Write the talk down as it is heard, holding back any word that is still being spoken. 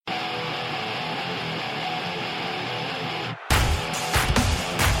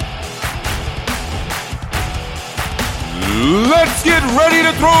Let's get ready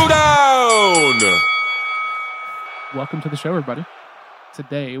to throw down! Welcome to the show, everybody.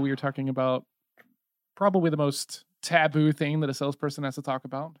 Today we are talking about probably the most taboo thing that a salesperson has to talk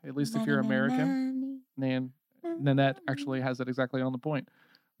about, at least if you're American. Nanette actually has it exactly on the point.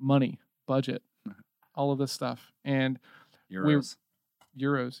 Money, budget, all of this stuff. And Euros,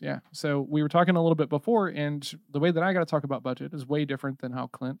 yeah. So we were talking a little bit before, and the way that I got to talk about budget is way different than how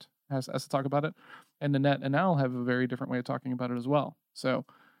Clint has to talk about it. And Nanette and Al have a very different way of talking about it as well. So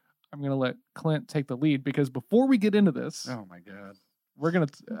I'm going to let Clint take the lead, because before we get into this, oh my God, we're going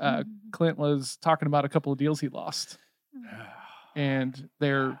to, Clint was talking about a couple of deals he lost, and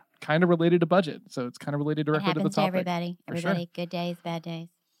they're kind of related to budget. So it's kind of related directly to the topic. To everybody. Everybody, sure. Good days, bad days.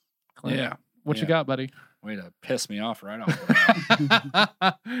 Clint, what you got, buddy? Way to piss me off right off the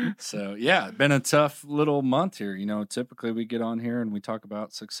bat. So, yeah, been a tough little month here. You know, typically we get on here and we talk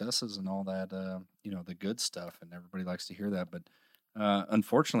about successes and all that, the good stuff, and everybody likes to hear that. But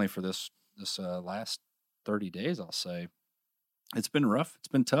unfortunately for this last 30 days, I'll say, it's been rough. It's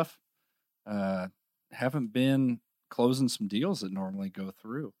been tough. Haven't been closing some deals that normally go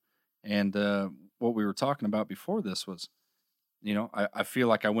through. And what we were talking about before this was, I feel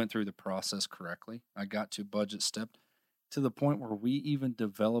like I went through the process correctly. I got to budget step to the point where we even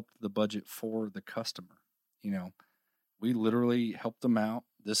developed the budget for the customer. We literally helped them out.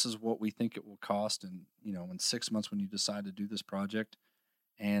 This is what we think it will cost, and in 6 months when you decide to do this project,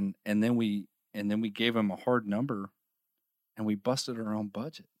 and then we gave them a hard number, and we busted our own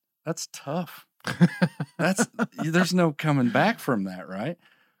budget. That's tough. There's no coming back from that, right?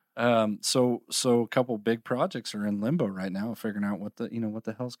 So a couple big projects are in limbo right now, figuring out what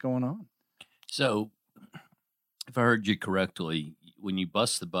the hell's going on. So, if I heard you correctly, when you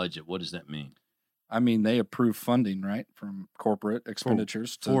bust the budget, what does that mean? I mean, they approve funding, right, from corporate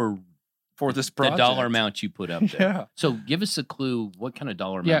expenditures for this project. The dollar amount you put up there. Yeah. So, give us a clue. What kind of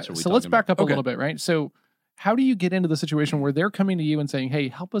dollar amounts are we talking about? So let's back up a little bit, right? So, how do you get into the situation where they're coming to you and saying, "Hey,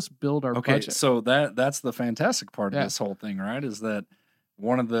 help us build our budget"? Okay, so that's the fantastic part of this whole thing, right? Is that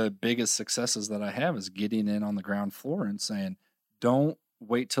one of the biggest successes that I have is getting in on the ground floor and saying, don't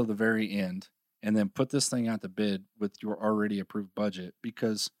wait till the very end and then put this thing out to bid with your already approved budget,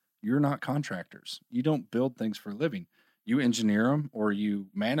 because you're not contractors. You don't build things for a living. You engineer them or you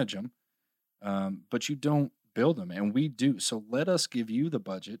manage them, but you don't build them, and we do. So let us give you the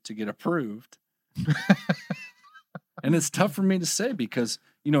budget to get approved. And it's tough for me to say because,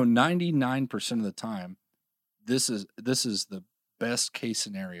 99% of the time, this is the best case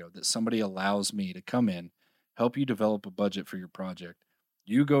scenario that somebody allows me to come in, help you develop a budget for your project.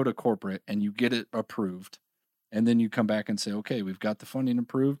 You go to corporate and you get it approved, and then you come back and say, okay, we've got the funding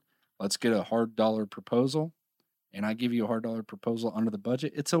approved. Let's get a hard dollar proposal. And I give you a hard dollar proposal under the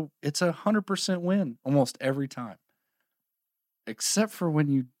budget. It's a 100% win almost every time, except for when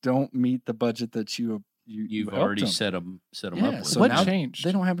you don't meet the budget that you've already them. set them up with. So what now changed?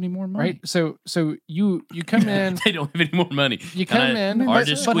 They don't have any more money, right? So you come in. They don't have any more money. You come in. Hard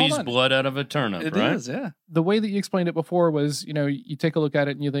to squeeze blood out of a turnip, It right? is, yeah. The way that you explained it before was, you take a look at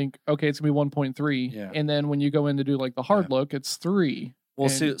it and you think, okay, it's gonna be 1.3, Yeah. and then when you go in to do like the hard look, it's 3. Well,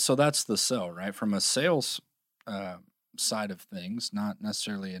 And- see, so that's the sell, right? From a sales side of things, not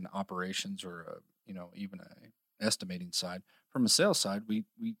necessarily in operations or even a estimating side. From a sales side, we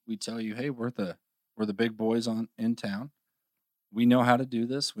tell you, hey, we're the big boys in town. We know how to do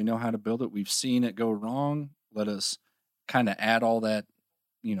this. We know how to build it. We've seen it go wrong. Let us kind of add all that,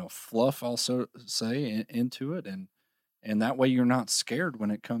 fluff, also say, into it, and that way you're not scared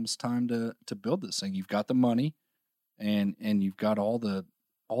when it comes time to build this thing. You've got the money, and you've got all the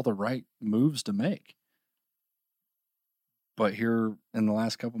right moves to make. But here in the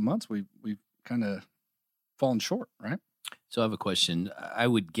last couple months, we've kind of fallen short, right? So I have a question. I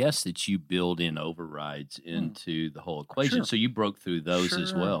would guess that you build in overrides into the whole equation. Sure. So you broke through those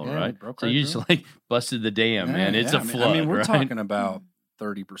as well, Yeah, right? broke So right you through just busted the dam, man. It's a flood. I mean, we're right? talking about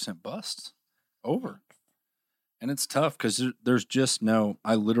 30% busts over. And it's tough because there's just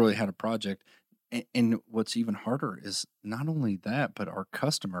I literally had a project. And what's even harder is not only that, but our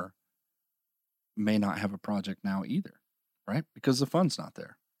customer may not have a project now either, right? Because the fund's not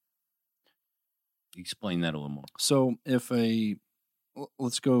there. Explain that a little more. So if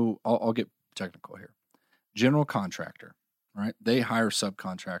let's go, I'll get technical here. General contractor, right? They hire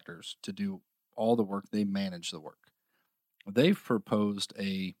subcontractors to do all the work. They manage the work. They've proposed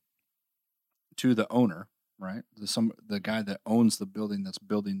to the owner, right? The guy that owns the building that's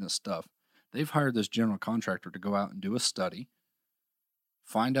building this stuff. They've hired this general contractor to go out and do a study,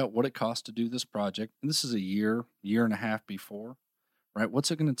 find out what it costs to do this project. And this is a year and a half before. right?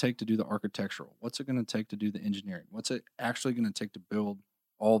 What's it going to take to do the architectural? What's it going to take to do the engineering? What's it actually going to take to build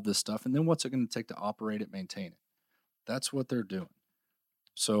all of this stuff? And then what's it going to take to operate it, maintain it? That's what they're doing.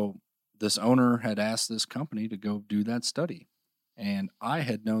 So this owner had asked this company to go do that study. And I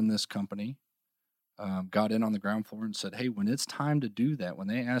had known this company, got in on the ground floor and said, hey, when it's time to do that, when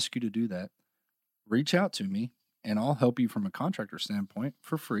they ask you to do that, reach out to me and I'll help you from a contractor standpoint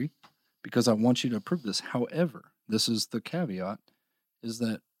for free because I want you to approve this. However, this is the caveat, is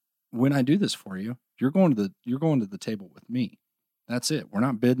that when I do this for you, you're going to the table with me. That's it. We're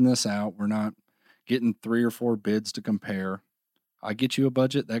not bidding this out. We're not getting 3 or 4 bids to compare. I get you a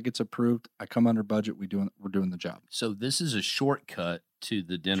budget that gets approved. I come under budget. We're doing the job. So this is a shortcut to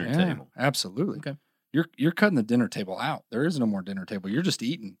the dinner Yeah, table. absolutely. Okay. You're cutting the dinner table out. There is no more dinner table. You're just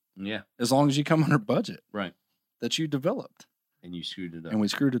eating Yeah. as long as you come under budget Right. that you developed. And you screwed it up. And we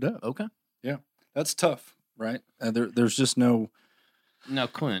screwed it up. Okay. Yeah, that's tough, right? There's just no. Now,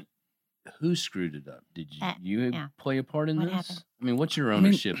 Clint, who screwed it up? Did you yeah. play a part in What this? happened? I mean, what's your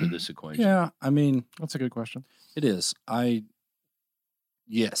ownership of this equation? Yeah, I mean, That's a good question. it is.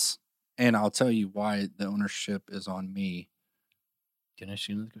 Yes, and I'll tell you why the ownership is on me. Can I ask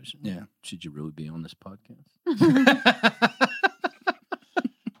you another question? Yeah. Should you really be on this podcast?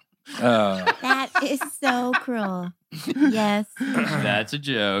 That is so cruel. Yes. That's a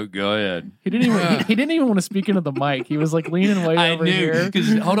joke. Go ahead. He didn't even want to speak into the mic. He was like leaning way I over knew here.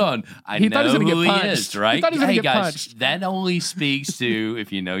 because hold on, I He know thought he was gonna who get he punched. is, He right? thought he was gonna Hey get guys, punched. that only speaks to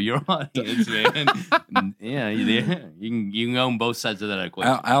if you know your audience, man. Yeah, you can own both sides of that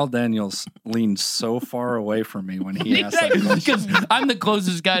equation. Al Daniels leaned so far away from me when he asked that Because question. I'm the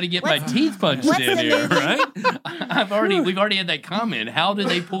closest guy to get my What's- teeth punched what's in the here, movie? right? We've already had that comment. How did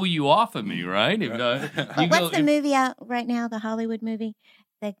they pull you off of me, right? If, you What's go- the movie out right now? The Hollywood movie,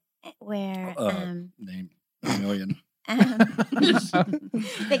 where Name a million. the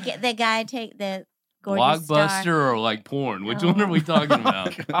guy take the gorgeous Blockbuster star. or like porn? Which one are we talking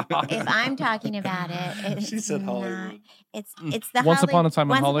about? If I'm talking about it, She said not- Hollywood. It's the Once Upon a Time in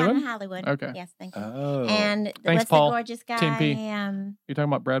Once Hollywood? Upon a Hollywood. Okay. Yes, thank you. Oh, And Thanks, what's Paul. the gorgeous guy? Team P. You're talking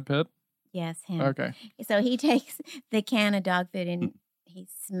about Brad Pitt? Yes, him. Okay. So he takes the can of dog food and he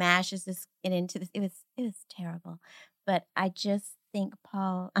smashes it into this. It was terrible. But I just think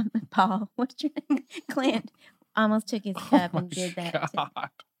Paul, what's your name? Clint almost took his cup and did that. To, God.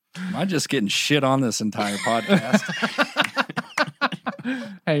 am I just getting shit on this entire podcast?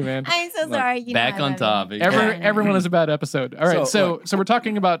 Hey, man. I'm so Look, sorry. You know back I on love you. topic. Everyone is a bad episode. All right, So, so we're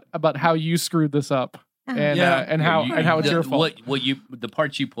talking about how you screwed this up and Yeah. and how it's your fault. The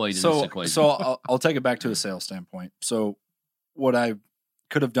part you played in this So, equation. so I'll take it back to a sales standpoint. So, what I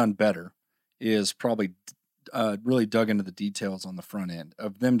could have done better is probably really dug into the details on the front end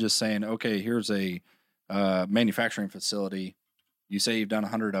of them just saying, okay, here's a manufacturing facility. You say you've done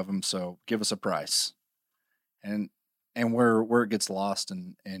 100 of them, so give us a price. And where it gets lost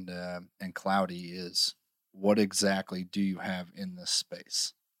and cloudy is what exactly do you have in this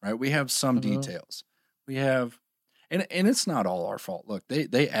space, right? We have some details. We have, and it's not all our fault. Look,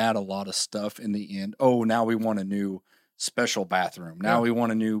 they add a lot of stuff in the end. Oh, now we want a new special bathroom. Now we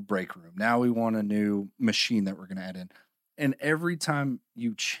want a new break room. Now we want a new machine that we're going to add in. And every time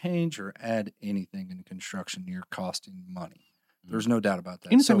you change or add anything in construction, you're costing money. There's no doubt about that.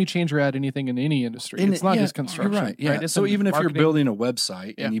 Anytime So- you change or add anything in any industry, it's not just you're construction. right. Yeah. It's So in even if you're marketing. building a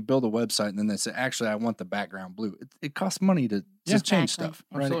website Yeah. and you build a website and then they say, actually, I want the background blue. It costs money to Yeah. change Exactly. stuff,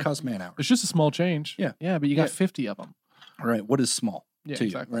 right? Absolutely. It costs man hours. It's just a small change. Yeah. Yeah, but you got Yeah. 50 of them. All right. What is small Yeah, to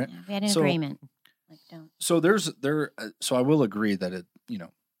exactly. you, right? Yeah, we had an So- agreement. Like, don't. So so I will agree that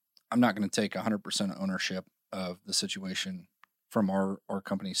I'm not going to take 100% ownership of the situation from our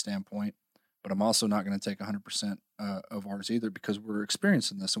company standpoint, but I'm also not going to take 100% of ours either because we're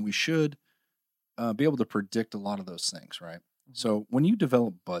experiencing this and we should be able to predict a lot of those things, right? So when you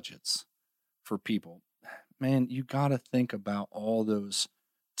develop budgets for people, man, you got to think about all those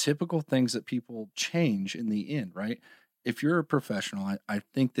typical things that people change in the end, right? If you're a professional, I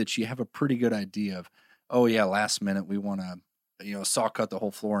think that you have a pretty good idea of, oh yeah, last minute we want to, saw cut the whole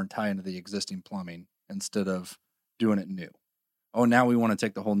floor and tie into the existing plumbing instead of doing it new. Oh, now we want to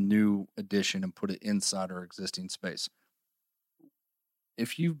take the whole new addition and put it inside our existing space.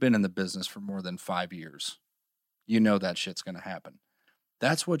 If you've been in the business for more than 5 years, you know that shit's going to happen.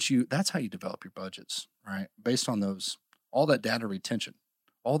 That's how you develop your budgets, right? Based on all that data retention,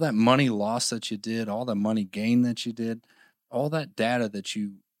 all that money loss that you did, all the money gain that you did, all that data that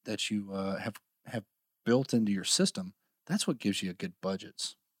you have built into your system. That's what gives you good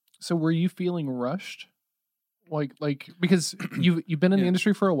budgets. So were you feeling rushed Like because you've been in the Yeah.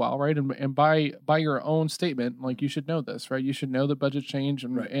 industry for a while, right? And by your own statement, like you should know this, right? You should know that budgets change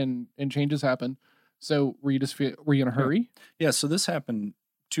and Right. and changes happen. So were you in a hurry? Yeah, so this happened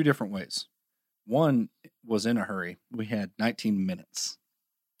 2 different ways. One was in a hurry. We had 19 minutes.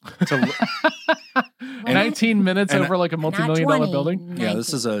 To, 19 minutes and- over like a multi-million dollar building. yeah,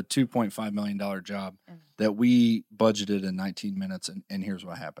 this is a $2.5 million job that we budgeted in 19 minutes, and here's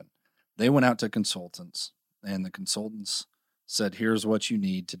what happened. They went out to consultants, and the consultants said, here's what you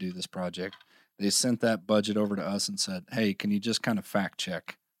need to do this project. They sent that budget over to us and said, hey, can you just kind of fact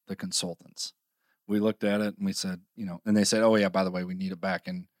check the consultants? We looked at it and we said, and they said, oh yeah, by the way, we need it back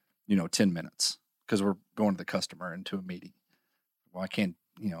in, 10 minutes because we're going to the customer into a meeting. Well, I can't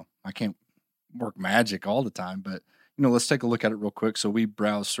work magic all the time, but, let's take a look at it real quick. So we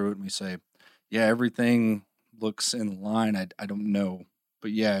browse through it and we say, yeah, everything looks in line. I don't know,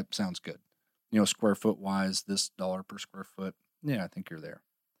 but yeah, it sounds good. Square foot wise, this dollar per square foot. Yeah, I think you're there.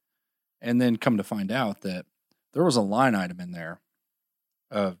 And then come to find out that there was a line item in there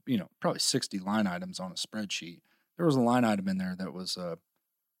of, probably 60 line items on a spreadsheet. There was a line item in there that was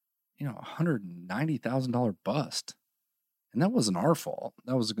 $190,000 bust. And that wasn't our fault.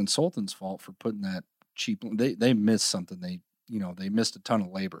 That was the consultant's fault for putting that cheap. They missed something. They missed a ton of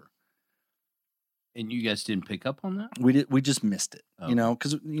labor. And you guys didn't pick up on that? We just missed it, Oh.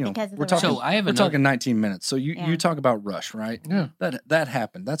 because Because of we're the talking. So I have We're another. talking 19 minutes. So Yeah. you talk about rush, right? Yeah. That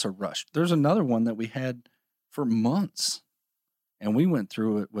happened. That's a rush. There's another one that we had for months, and we went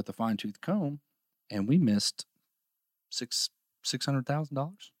through it with a fine tooth comb, and we missed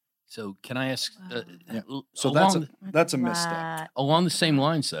 $600,000. So can I ask? Wow. Yeah. l- So along, that's a misstep. lot. along the same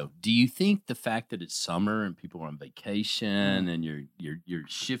lines, though. Do you think the fact that it's summer and people are on vacation and you're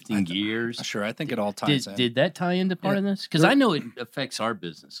shifting gears? Sure, I think it all ties in. Did that tie into part Yeah. of this? Because I know it affects our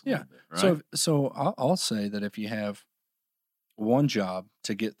business a Yeah. little bit, right? So I'll say that if you have one job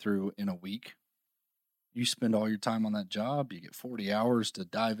to get through in a week, you spend all your time on that job. You get 40 hours to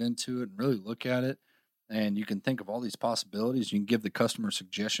dive into it and really look at it. And you can think of all these possibilities. You can give the customer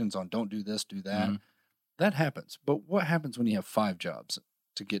suggestions on don't do this, do that. Mhm. That happens. But what happens when you have 5 jobs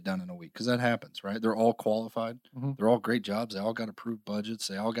to get done in a week? Because that happens, right? They're all qualified. Mhm. They're all great jobs. They all got approved budgets.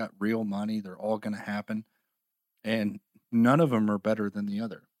 They all got real money. They're all going to happen. And none of them are better than the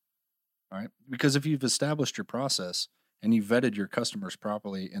other, right? Because if you've established your process and you vetted your customers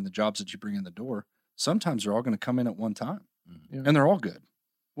properly and the jobs that you bring in the door, sometimes they're all going to come in at one time. Yeah. And they're all good.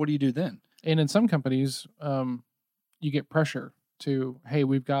 What do you do then? And in some companies, you get pressure to, hey,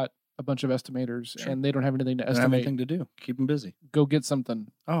 we've got a bunch of estimators Sure. and they don't have anything to They don't have estimate. anything to do. Keep them busy. Go get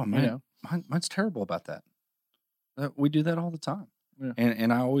something. Oh, man. You know, Mine's terrible about that. We do that all the time. Yeah.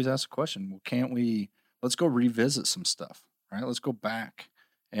 And I always ask the question, well, can't we, let's go revisit some stuff, right? Let's go back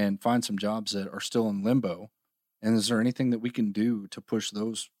and find some jobs that are still in limbo. And is there anything that we can do to push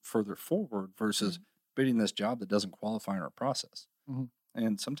those further forward versus bidding this job that doesn't qualify in our process? Mhm.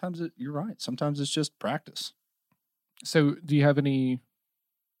 And sometimes you're right. Sometimes it's just practice. so do you have any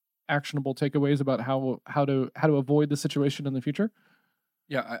actionable takeaways about how to avoid the situation in the future?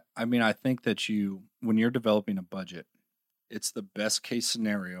 Yeah, I mean, I think that when you're developing a budget, it's the best case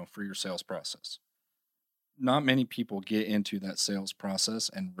scenario for your sales process. Not many people get into that sales process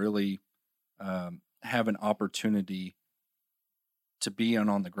and really have an opportunity to be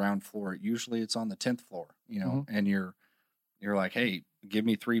on the ground floor. Usually it's on the 10th floor, and you're like, hey, give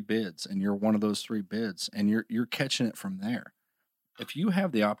me 3 bids, and you're one of those 3 bids, and you're catching it from there. If you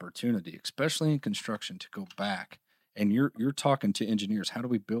have the opportunity, especially in construction, to go back and you're talking to engineers, how do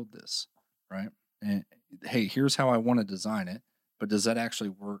we build this, right? And hey, here's how I want to design it, but does that actually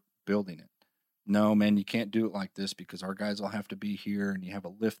work building it? No, man, you can't do it like this because our guys will have to be here and you have a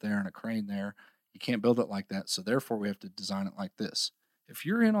lift there and a crane there. You can't build it like that. So therefore we have to design it like this. If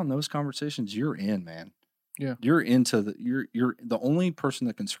you're in on those conversations, you're in, man. Yeah. You're into you're the only person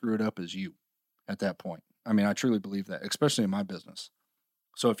that can screw it up is you at that point. I mean, I truly believe that, especially in my business.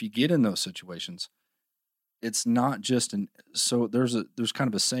 So if you get in those situations, it's not just so there's kind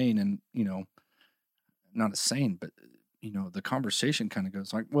of a saying, and not a saying, but the conversation kind of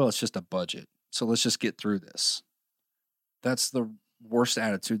goes like, well, it's just a budget, so let's just get through this. That's the worst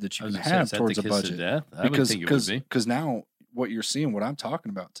attitude that you can have towards a budget, I would think it would be. because now what you're seeing, what I'm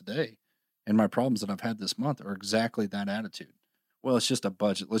talking about today, and my problems that I've had this month are exactly that attitude. Well, it's just a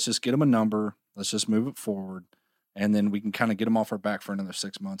budget. Let's just get them a number. Let's just move it forward. And then we can kind of get them off our back for another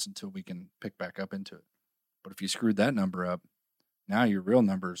 6 months until we can pick back up into it. But if you screwed that number up, now your real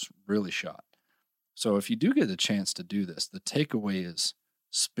number's really shot. So if you do get the chance to do this, the takeaway is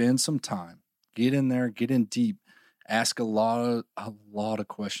spend some time, get in there, get in deep, Ask a lot of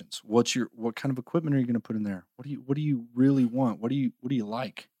questions. What kind of equipment are you going to put in there? What do you really want? What do you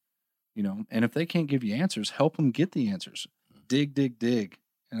like? You know, and if they can't give you answers, help them get the answers. Dig.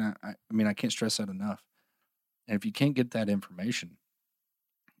 And I mean, I can't stress that enough. And if you can't get that information,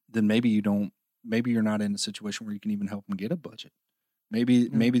 then maybe you're not in a situation where you can even help them get a budget. Maybe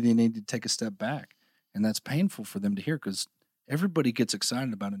they need to take a step back, and that's painful for them to hear, because everybody gets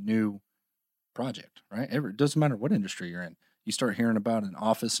excited about a new project, right? It doesn't matter what industry you're in. You start hearing about an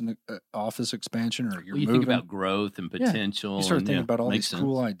office expansion, or you're you moving. think about growth and potential. You start and, thinking about all these makes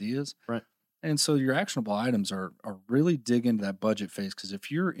cool sense. ideas. Right. And so your actionable items are really dig into that budget phase, because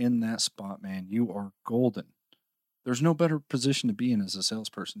if you're in that spot, man, you are golden. There's no better position to be in as a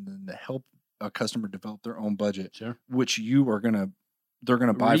salesperson than to help a customer develop their own budget, Sure. which they're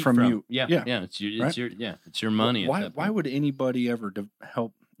gonna buy Read from you. Yeah. It's your money. Why would anybody ever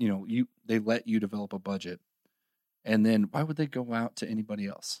help? You know, they let you develop a budget, and then why would they go out to anybody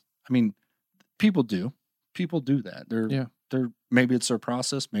else? I mean, people do that. They're maybe it's their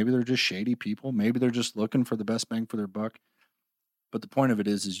process. Maybe they're just shady people. Maybe they're just looking for the best bang for their buck. But the point of it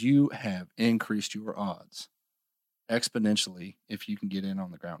is you have increased your odds exponentially if you can get in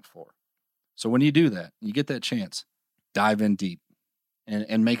on the ground floor. So when you do that, you get that chance, dive in deep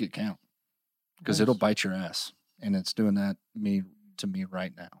and make it count, because it'll bite your ass. And it's doing that to me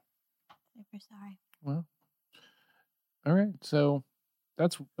right now. Super sorry. Well, all right. So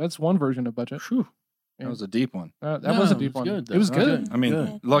that's one version of budget. Whew, Yeah. that was a deep one. That was a deep it was one. good, it was though. good. I mean,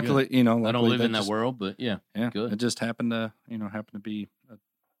 Good. luckily, I don't luckily live in that just- world, but yeah. Good. It just happened to be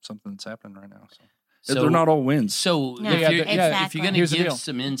something that's happening right now. So, So they're not all wins. So No, if you're exactly. going to Here's the give deal.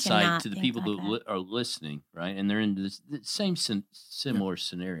 some insight cannot to the think people like that are listening, right, and they're in the same similar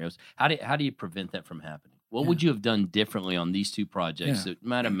scenarios, how do you prevent that from happening? What would you have done differently on these two projects that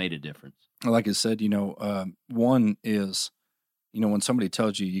might have made a difference? Like I said, one is, when somebody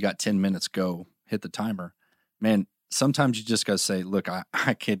tells you you got 10 minutes, go hit the timer, man, sometimes you just got to say, look,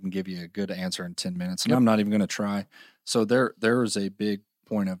 I can't give you a good answer in 10 minutes, and I'm not even going to try. So there is a big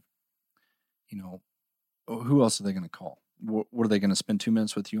point of, who else are they going to call? What are they going to spend 2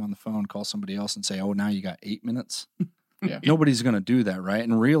 minutes with you on the phone, call somebody else and say, oh, now you got 8 minutes? Yeah. Nobody's going to do that, right?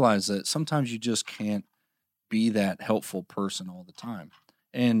 And realize that sometimes you just can't be that helpful person all the time.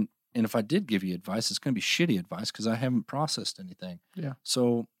 And if I did give you advice, it's going to be shitty advice because I haven't processed anything. Yeah.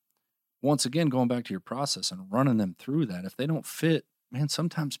 So once again, going back to your process and running them through that, if they don't fit, man,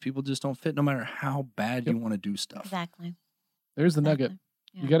 sometimes people just don't fit no matter how bad you want to do stuff. Exactly. There's the nugget.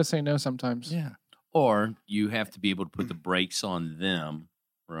 Yeah. You got to say no sometimes. Yeah. Or you have to be able to put the brakes on them,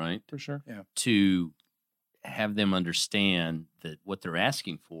 right, For sure. to have them understand that what they're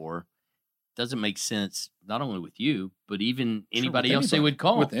asking for doesn't make sense, not only with you, but even anybody else they would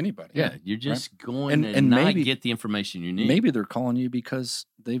call. With anybody. Yeah, you're just going And not maybe- get the information you need. Maybe they're calling you because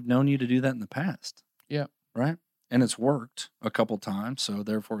they've known you to do that in the past. Yeah. Right? And it's worked a couple times. So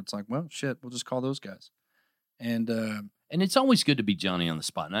therefore it's like, well, shit, we'll just call those guys. And it's always good to be Johnny on the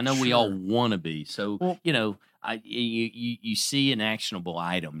spot. And I know we all Sure. want to be. So, Well- you see an actionable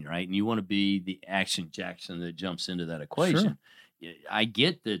item, right? And you want to be the action Jackson that jumps into that equation. I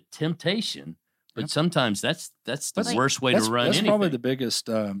get the temptation, but Yep. sometimes that's the That's- worst way that's, to run that's anything. probably the biggest,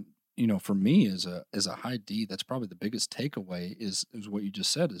 for me as a high D, that's probably the biggest takeaway is what you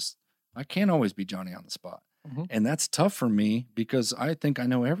just said is I can't always be Johnny on the spot. Mhm. And that's tough for me because I think I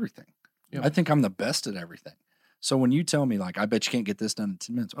know everything. Yep. I think I'm the best at everything. So when you tell me like, I bet you can't get this done in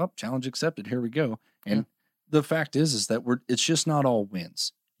 10 minutes. Oh, challenge accepted. Here we go. And the fact is that it's just not all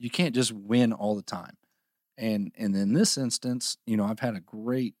wins. You can't just win all the time. And in this instance, I've had a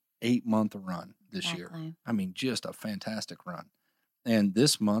great 8-month run this year. Exactly. I mean, just a fantastic run. And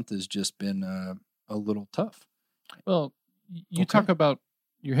this month has just been a little tough. Well, you Okay. talk about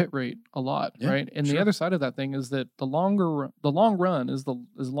your hit rate a lot, Yeah, right? And the sure. other side of that thing is that the long run is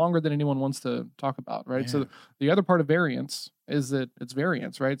longer than anyone wants to talk about, right? So Yeah. the other part of variance is that it's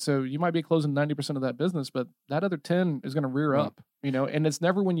variance, right? So you might be closing 90% of that business, but that other 10 is going to rear Right. up, and it's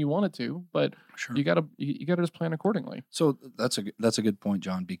never when you want it to, but Sure. you gotta just plan accordingly. So that's a good point,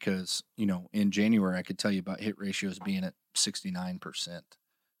 John, because, in January, I could tell you about hit ratios being at 69%.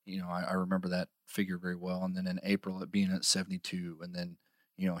 I remember that figure very well. And then in April, it being at 72. And then,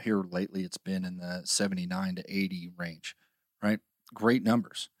 here lately, it's been in the 79 to 80 range, right? Great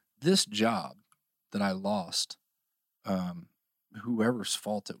numbers. This job that I lost, whoever's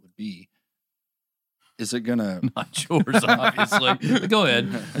fault it would be, is it going to... Not yours, obviously. Go ahead.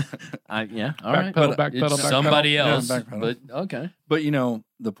 All right. Backpedal, It's somebody backpedal. Yeah, else. backpedal. But okay. But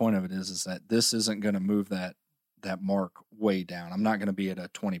the point of it is that this isn't going to move that mark way down. I'm not going to be at a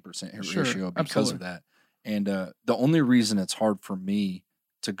 20% hit Sure, ratio because absolutely. of that. And the only reason it's hard for me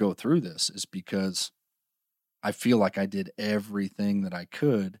to go through this is because I feel like I did everything that I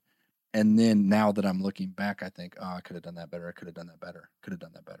could. And then now that I'm looking back, I think, oh, I could have done that better. I could have done that better. Could have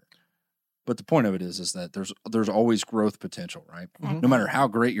done that better. But the point of it is that there's always growth potential, right? No matter how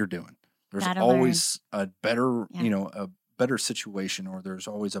great you're doing, there's always a better, a better situation, or there's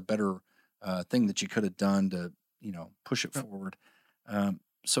always a better thing that you could have done to, push it forward.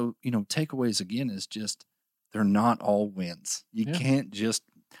 So, takeaways again is just, they're not all wins. You can't just,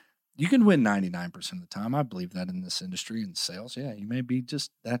 you can win 99% of the time. I believe that in this industry and sales. Yeah, you may be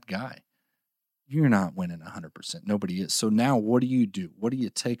just that guy. You're not winning 100%. Nobody is. So now what do you do? What do you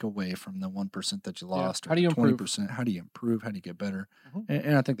take away from the 1% that you lost? How do you 20%? How do you improve? How do you get better?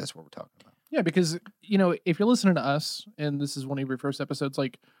 And I think that's what we're talking about. Yeah, because, if you're listening to us and this is one of your first episodes,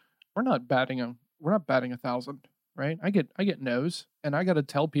 like, we're not batting 1,000, right? I get no's, and I got to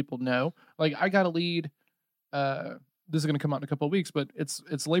tell people no. Like, I got to lead, this is going to come out in a couple of weeks, but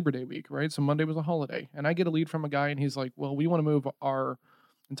it's Labor Day week, right? So Monday was a holiday, and I get a lead from a guy, and he's like, well, we want to move our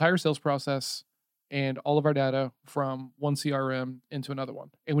entire sales process and all of our data from one CRM into another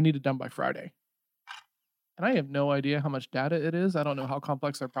one, and we need it done by Friday. And I have no idea how much data it is. I don't know how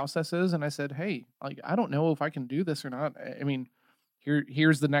complex our process is. And I said, hey, like, I don't know if I can do this or not. I mean,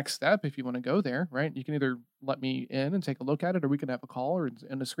 here's the next step if you want to go there, right? You can either let me in and take a look at it, or we can have a call or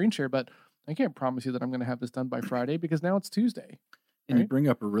in a screen share, but I can't promise you that I'm going to have this done by Friday because now it's Tuesday. And you bring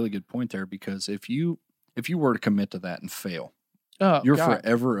up a really good point there, because if you were to commit to that and fail, you're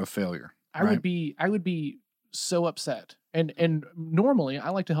forever a failure. I would be so upset. And normally I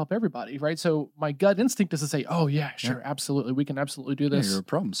like to help everybody, right? So my gut instinct is to say, oh yeah, sure, absolutely. We can absolutely do this. Yeah, you're a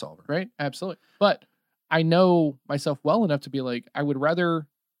problem solver. Right? Absolutely. But I know myself well enough to be like, I would rather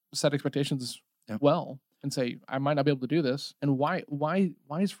set expectations well and say, I might not be able to do this. And why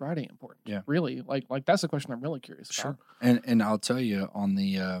is Friday important? Yeah. Really? Like that's the question I'm really curious about. Sure. And I'll tell you, on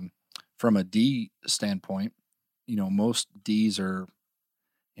the from a D standpoint, most Ds are,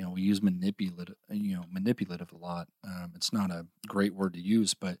 we use manipulative a lot. It's not a great word to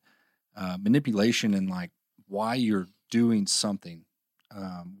use, but manipulation and like why you're doing something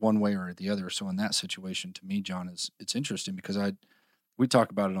one way or the other. So in that situation, to me, John, it's interesting because we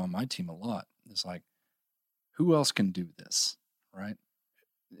talk about it on my team a lot. It's like, who else can do this, right?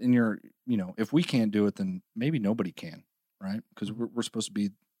 And if we can't do it, then maybe nobody can, right? Because we're supposed to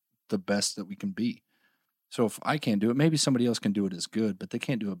be the best that we can be. So if I can't do it, maybe somebody else can do it as good, but they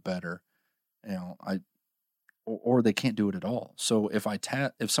can't do it better, or they can't do it at all. So if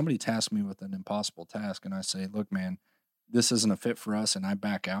somebody tasks me with an impossible task and I say, look, man, this isn't a fit for us, and I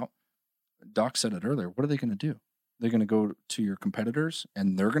back out, Doc said it earlier, what are they going to do? They're going to go to your competitors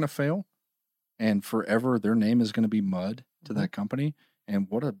and they're going to fail, and forever their name is going to be mud to that company. And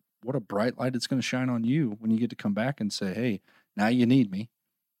what a bright light it's going to shine on you when you get to come back and say, hey, now you need me.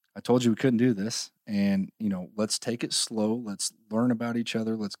 I told you we couldn't do this, and let's take it slow. Let's learn about each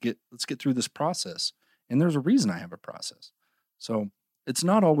other. Let's get through this process. And there's a reason I have a process. So it's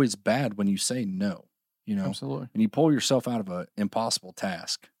not always bad when you say no, Absolutely. and you pull yourself out of an impossible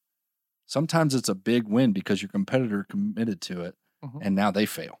task. Sometimes it's a big win because your competitor committed to it, and now they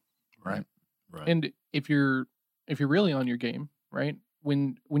fail, right? Right. And if you're really on your game, right?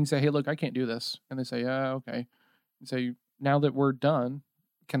 When you say, hey, look, I can't do this, and they say, yeah, okay. You say, now that we're done,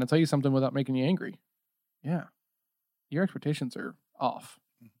 can I tell you something without making you angry? Yeah. Your expectations are off.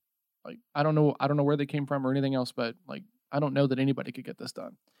 Like, I don't know where they came from or anything else, but like, I don't know that anybody could get this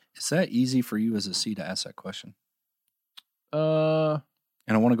done. Is that easy for you as a C to ask that question?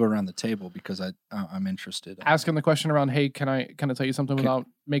 And I want to go around the table because I'm interested. Asking the question around, hey, can I tell you something without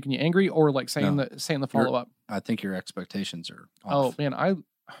making you angry, or like saying the follow up? I think your expectations are off. Oh man,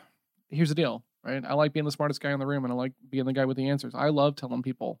 here's the deal, right? I like being the smartest guy in the room, and I like being the guy with the answers. I love telling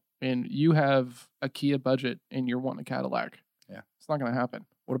people, and you have a Kia budget and you're wanting a Cadillac. Yeah, it's not going to happen.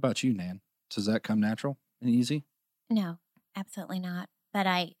 What about you, Nan? Does that come natural and easy? No, absolutely not. But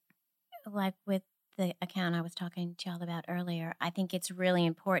I, like with the account I was talking to y'all about earlier, I think it's really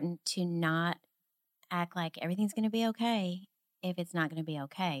important to not act like everything's going to be okay if it's not going to be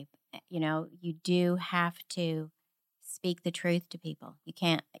okay. You do have to speak the truth to people. You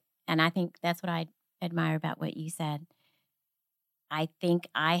can't, and I think that's what I admire about what you said. I think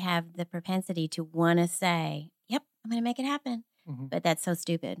I have the propensity to want to say, yep, I'm going to make it happen. Mm-hmm. But that's so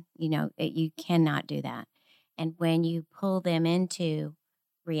stupid. You cannot do that. And when you pull them into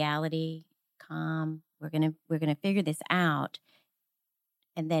reality, calm, we're gonna figure this out,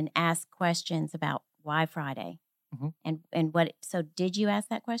 and then ask questions about why Friday, and what. So, did you ask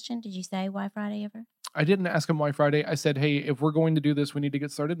that question? Did you say why Friday ever? I didn't ask him why Friday. I said, hey, if we're going to do this, we need to get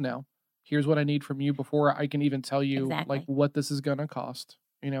started now. here's what I need from you before I can even tell you Exactly. like what this is going to cost,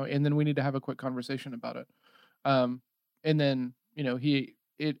 and then we need to have a quick conversation about it. And then,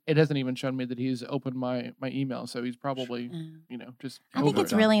 it hasn't even shown me that he's opened my email. So he's probably, just. I think over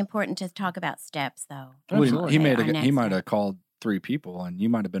it's it. really important to talk about steps, though. Well, Absolutely. he Our next might step. have called 3 people, and you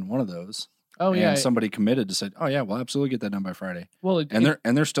might have been one of those. Oh, yeah. And somebody committed to say, "Oh yeah, we'll absolutely get that done by Friday." Well,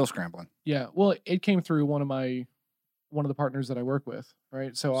 And they're still scrambling. yeah. Well, it came through one of the partners that I work with,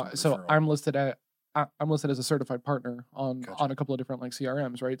 right? So Some referral. I'm listed as a certified partner on Gotcha. a couple of different like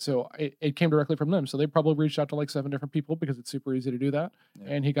CRMs, right? So it came directly from them. So they probably reached out to like 7 different people because it's super easy to do that. Yeah.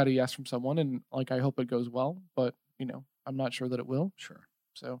 And he got a yes from someone, and like I hope it goes well, but I'm not sure that it will. Sure.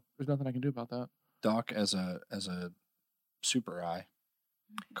 So there's nothing I can do about that. Doc, as a super eye,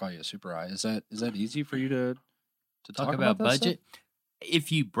 call you a super eye. Is that easy for you to Talk about that stuff? budget.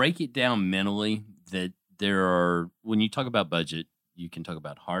 If you break it down mentally, that when you talk about budget, you can talk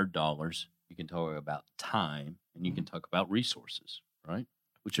about hard dollars, you can talk about time, and you can talk about resources, right?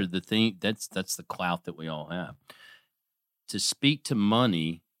 Which are the thing that's the clout that we all have. To speak to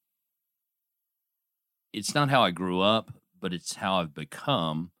money, it's not how I grew up, but it's how I've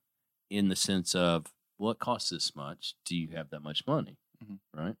become, in the sense of, well, it costs this much. Do you have that much money? Mhm.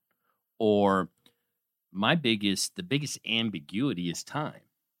 Right? Or the biggest ambiguity is time.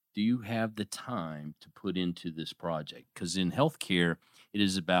 Do you have the time to put into this project? Because in healthcare, it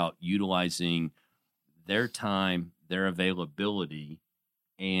is about utilizing their time, their availability,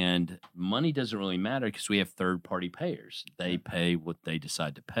 and money doesn't really matter because we have third-party payers. They pay what they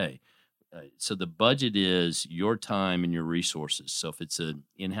decide to pay. So the budget is your time and your resources. So if it's an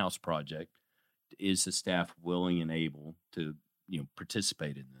in-house project, is the staff willing and able to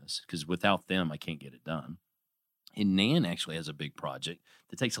participate in this? Because without them, I can't get it done. And Nan actually has a big project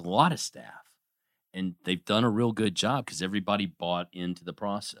that takes a lot of staff, and they've done a real good job because everybody bought into the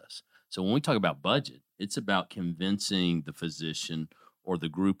process. So when we talk about budget, it's about convincing the physician or the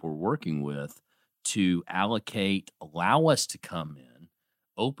group we're working with to allocate, allow us to come in,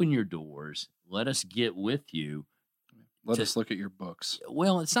 open your doors, let us get with you. Let us look at your books.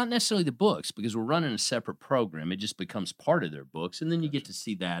 Well, it's not necessarily the books because we're running a separate program. It just becomes part of their books, and then you get to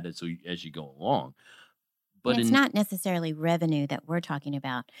see that as you go along. But And it's not necessarily revenue that we're talking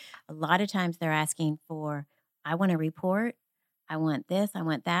about. A lot of times they're asking for, I want a report, I want this, I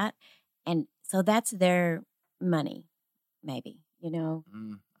want that. And so that's their money, maybe,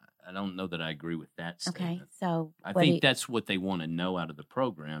 I don't know that I agree with that statement. Okay, so I what do think you- that's what they want to know out of the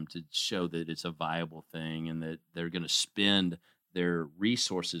program, to show that it's a viable thing and that they're going to spend their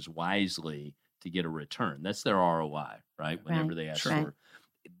resources wisely to get a return. That's their ROI, right? Whenever Right, they ask sure. for.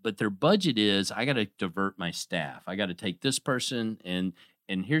 But their budget is, I got to divert my staff. I got to take this person, and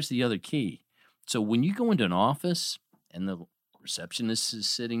here's the other key. So when you go into an office and the receptionist is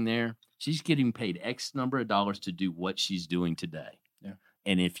sitting there, she's getting paid X number of dollars to do what she's doing today. Yeah.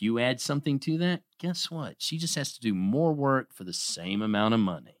 And if you add something to that, guess what? She just has to do more work for the same amount of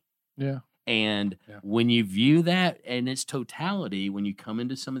money. Yeah. And Yeah. when you view that in its totality, when you come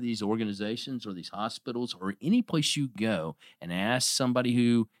into some of these organizations or these hospitals or any place you go and ask somebody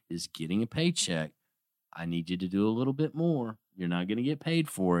who is getting a paycheck, I need you to do a little bit more. You're not going to get paid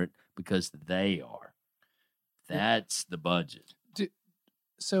for it because they are. That's the budget.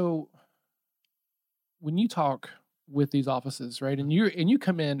 So when you talk with these offices, right, and you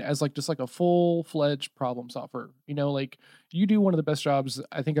come in as like just like a full-fledged problem solver, like you do one of the best jobs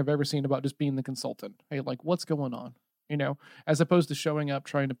I think I've ever seen about just being the consultant. Hey, like what's going on, as opposed to showing up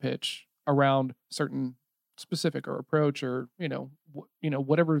trying to pitch around certain specific or approach or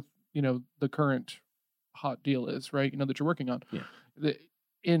whatever the current hot deal is, right, that you're working on. Yeah.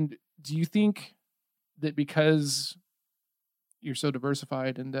 And do you think that because you're so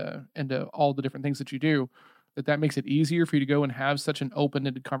diversified into all the different things that you do, that makes it easier for you to go and have such an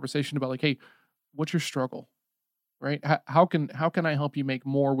open-ended conversation about like, hey, what's your struggle, right? How can I help you make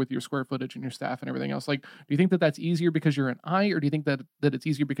more with your square footage and your staff and everything else? Like, do you think that that's easier because you're an I, or do you think that it's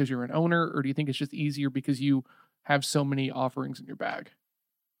easier because you're an owner, or do you think it's just easier because you have so many offerings in your bag?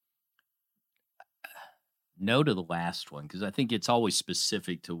 No to the last one, because I think it's always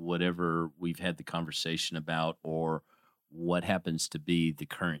specific to whatever we've had the conversation about or what happens to be the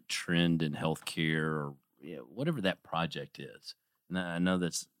current trend in healthcare or whatever that project is. And I know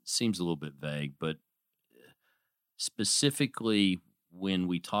that seems a little bit vague, but specifically when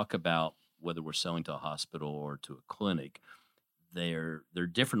we talk about whether we're selling to a hospital or to a clinic, they're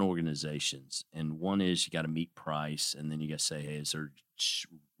different organizations. And one is you got to meet price, and then you got to say, hey, is there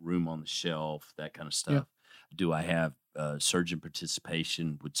room on the shelf, that kind of stuff. Yeah. Do I have surgeon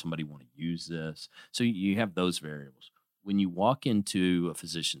participation? Would somebody want to use this? So you have those variables. when you walk into a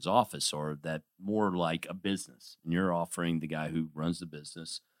physician's office, or that more like a business, and you're offering the guy who runs the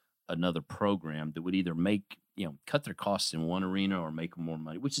business another program that would either make, cut their costs in one arena or make them more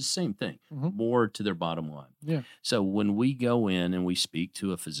money, which is the same thing, Mhm. more to their bottom line. Yeah. So when we go in and we speak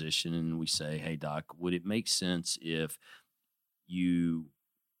to a physician and we say, hey, doc, would it make sense if you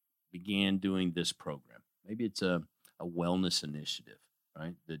began doing this program? Maybe it's a wellness initiative,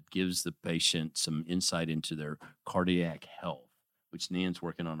 right? That gives the patient some insight into their cardiac health, which Nan's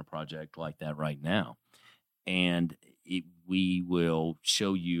working on a project like that right now. And we will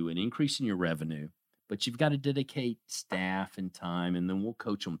show you an increase in your revenue, but you've got to dedicate staff and time, and then we'll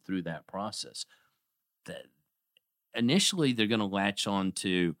coach them through that process. That initially they're going to latch on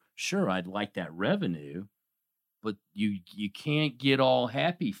to, sure, I'd like that revenue, but you can't get all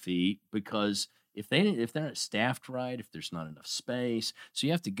happy feet, because if they're not staffed right, if there's not enough space, so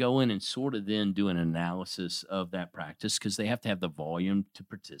you have to go in and sort of then do an analysis of that practice, because they have to have the volume to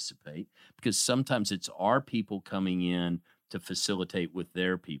participate, because sometimes it's our people coming in to facilitate with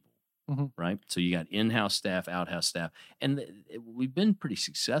their people, Mhm. right? So you got in-house staff, out-house staff, and we've been pretty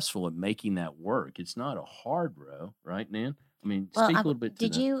successful at making that work. It's not a hard row, right, Nan? I mean, Well, speak a little bit to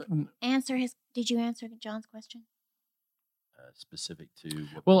did that, you answer John's question? specific to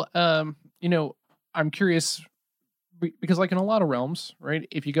what Well, I'm curious because, like, in a lot of realms, right?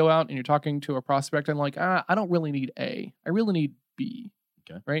 If you go out and you're talking to a prospect and like, I don't really need A, I really need B,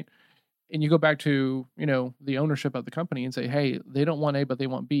 Okay. right? And you go back to the ownership of the company and say, hey, they don't want A, but they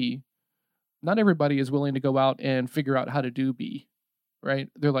want B. Not everybody is willing to go out and figure out how to do B, right?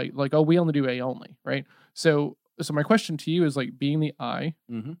 They're like, oh, we only do A only, right? So my question to you is, like, being the I,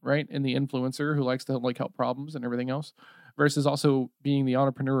 Mhm. right, and the influencer who likes to like help problems and everything else, versus also being the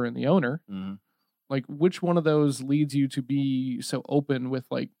entrepreneur and the owner. Mhm. Like, which one of those leads you to be so open with,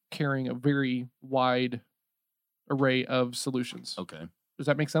 like, carrying a very wide array of solutions? Okay. Does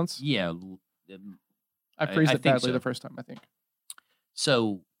that make sense? Yeah. I phrased I it think badly so. the first time, I think.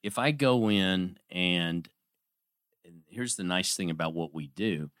 So if I go in and here's the nice thing about what we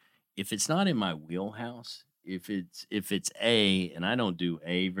do, if it's not in my wheelhouse, if it's A and I don't do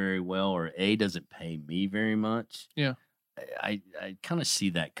A very well, or A doesn't pay me very much, Yeah. I kind of see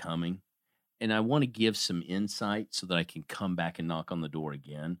that coming. And I want to give some insight so that I can come back and knock on the door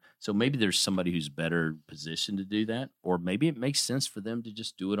again. So maybe there's somebody who's better positioned to do that, or maybe it makes sense for them to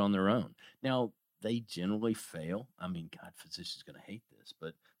just do it on their own. Now, they generally fail. I mean, God, physicians going to hate this,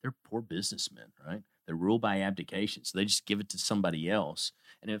 but they're poor businessmen, right? They're ruled by abdication. So they just give it to somebody else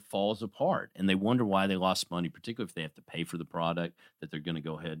and it falls apart. And they wonder why they lost money, particularly if they have to pay for the product that they're going to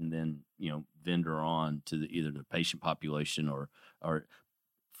go ahead and then, vendor on to either the patient population or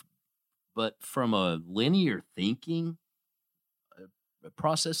but from a linear thinking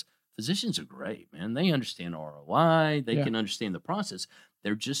process, physicians are great, man. They understand ROI. They Yeah. can understand the process.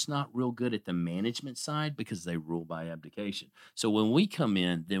 They're just not real good at the management side because they rule by abdication. So when we come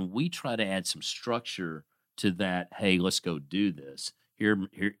in, then we try to add some structure to that. Hey, let's go do this. Here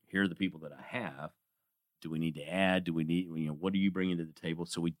are the people that I have. Do we need to add? Do we need, what are you bringing to the table?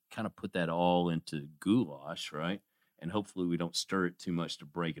 So we kind of put that all into goulash, right? And hopefully we don't stir it too much to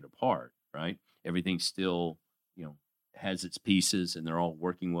break it apart, right? Everything still, has its pieces and they're all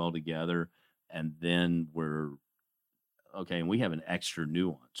working well together. And then and we have an extra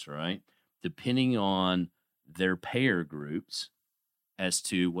nuance, right? Depending on their payer groups as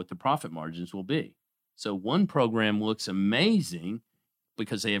to what the profit margins will be. So one program looks amazing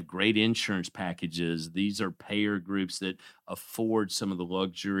because they have great insurance packages. These are payer groups that afford some of the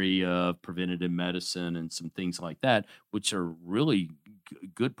luxury of preventative medicine and some things like that, which are really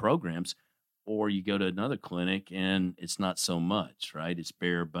good programs. Or you go to another clinic and it's not so much, right? It's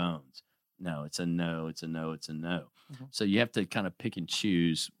bare bones. No, it's a no, it's a no, it's a no. Mhm. So you have to kind of pick and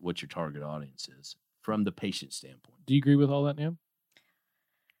choose what your target audience is from the patient standpoint. Do you agree with all that, Nam?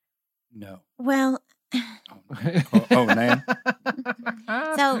 No. Well, Oh, Nan.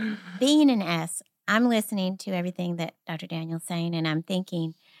 so being an S, I'm listening to everything that Dr. Daniel's saying, and I'm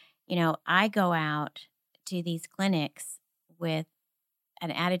thinking, I go out to these clinics with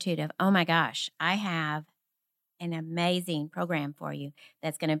an attitude of, oh my gosh, I have an amazing program for you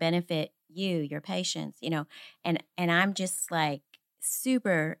that's going to benefit you, your patients, and I'm just like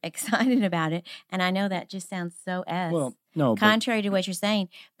super excited about it. And I know that just sounds so S. Well, no, but contrary to what you're saying,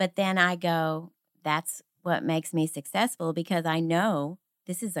 but then I go, that's what makes me successful, because I know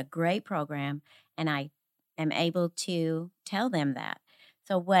this is a great program and I am able to tell them that.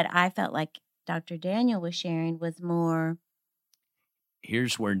 So what I felt like Dr. Daniel was sharing was more,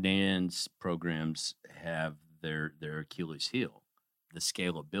 Here's where Nan's programs have their Achilles heel, the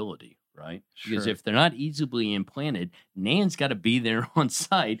scalability, right? Because Sure. if they're not easily implanted, Nan's got to be there on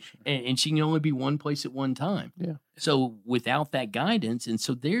site, and she can only be one place at one time. Yeah. So without that guidance, and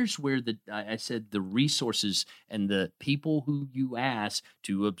so there's where I said the resources and the people who you ask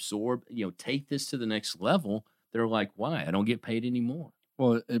to absorb, take this to the next level, they're like, why? I don't get paid anymore.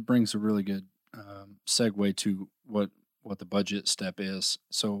 Well, it brings a really good segue to what the budget step is.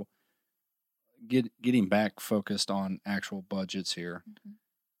 So, getting back focused on actual budgets here.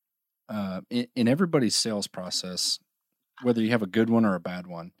 In everybody's sales process, whether you have a good one or a bad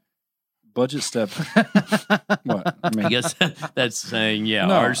one, budget step. What? I mean, I guess that's saying, no,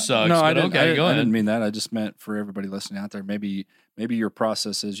 ours sucks. No, but I didn't. okay, go I ahead. didn't mean that. I just meant for everybody listening out there. Maybe your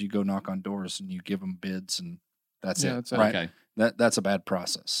process is you go knock on doors and you give them bids, and that's Yeah, it. that's it. Right? Okay. That's a bad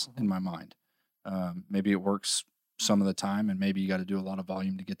process in my mind. Maybe it works some of the time, and maybe you got to do a lot of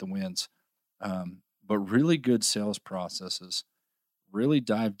volume to get the wins. But really good sales processes really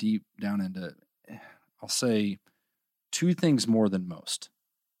dive deep down into, I'll say, two things more than most.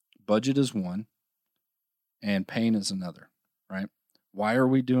 Budget is one, and pain is another, right? Why are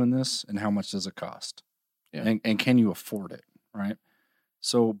we doing this, and how much does it cost? Yeah. And can you afford it, right?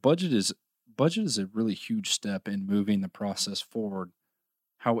 So budget is a really huge step in moving the process forward.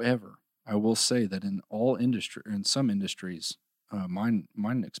 However, I will say that in some industries, mine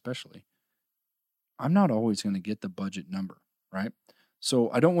especially, I'm not always going to get the budget number, right?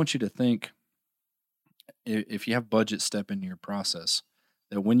 So I don't want you to think, if you have budget step into your process,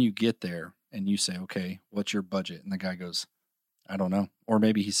 that when you get there and you say, okay, what's your budget? And the guy goes, I don't know. Or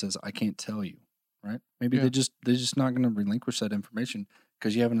maybe he says, I can't tell you, right? Maybe Yeah. they're just not going to relinquish that information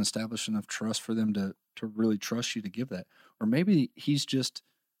because you haven't established enough trust for them to really trust you to give that. Or maybe he's just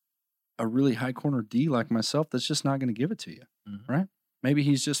a really high corner D like myself that's just not going to give it to you, Mhm. right? Maybe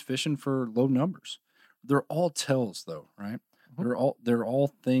he's just fishing for low numbers. They're all tells though, right? They're all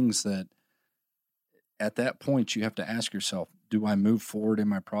things that at that point you have to ask yourself, do I move forward in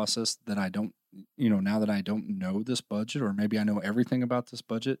my process that I don't, now that I don't know this budget, or maybe I know everything about this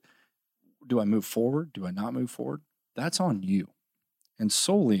budget, do I move forward? Do I not move forward? That's on you and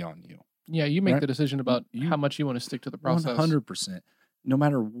solely on you. Yeah, you make Right. the decision about You- how much you want to stick to the process. 100%. No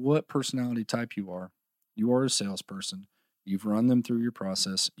matter what personality type you are a salesperson. You've run them through your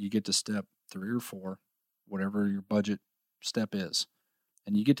process. You get to step 3 or 4, whatever your budget step is.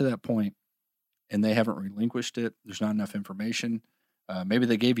 And you get to that point and they haven't relinquished it. There's not enough information. Maybe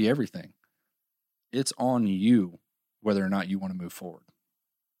they gave you everything. It's on you whether or not you want to move forward.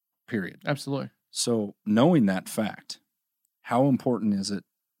 Period. Absolutely. So knowing that fact, how important is it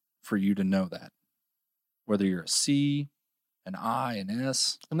for you to know that? Whether you're a C, an I, an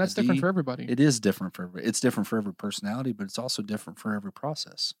S, And that's a different D, for everybody. it is different for every. It's different for every personality, but it's also different for every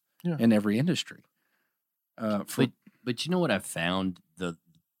process Yeah. in every industry. But you know what I found? The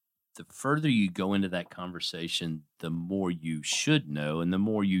further you go into that conversation, the more you should know, and the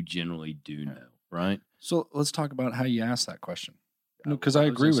more you generally do know, right? So let's talk about how you ask that question, because I was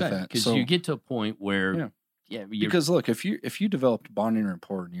agree gonna with say, that. Because So, you get to a point where, Yeah. you're, because look, if you developed bonding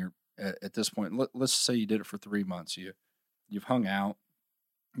rapport and you're at this point, let's say you did it for 3 months, you've hung out,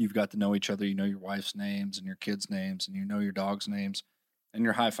 you've got to know each other, you know your wife's names and your kids' names, and you know your dog's names, and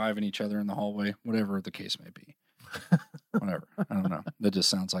you're high-fiving each other in the hallway, whatever the case may be. Whatever. I don't know. That just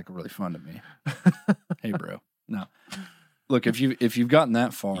sounds like really fun to me. Hey, bro. No. Look, if you've gotten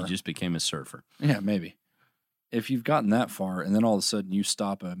that far, you just became a surfer. yeah, maybe. If you've gotten that far and then all of a sudden you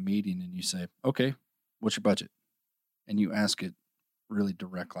stop a meeting and you say, okay, what's your budget? And you ask it really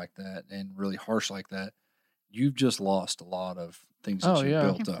direct like that and really harsh like that, you've just lost a lot of things that Oh, you yeah.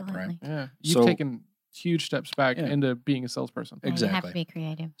 built up, right? Absolutely. Yeah. You've So- taken huge steps back Yeah. into being a salesperson. Yeah, you have Exactly. to be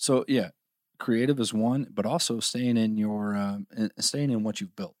creative. So yeah, creative is one, but also staying in staying in what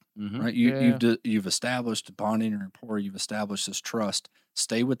you've built, Mhm. right? Yeah. You've established bonding and rapport. You've established this trust.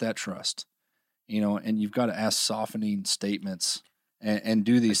 Stay with that trust, and you've got to ask softening statements and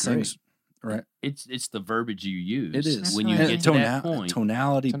do these Agreed. things, right? It's the verbiage you use. It is when you Absolutely. get to that point.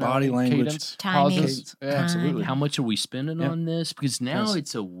 tonality, body language, cadence, Timing. pauses. Yeah. Absolutely. How much are we spending Yeah. on this? Because now Yes.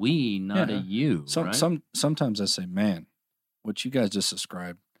 it's a we, not Yeah. a you. right? Sometimes I say, man, what you guys just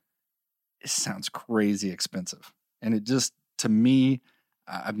described, it sounds crazy expensive, and it just, to me,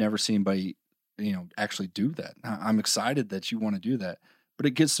 I've never seen anybody actually do that. I'm excited that you want to do that, but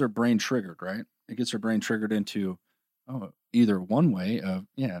it gets their brain triggered, right? It gets their brain triggered into either one way of,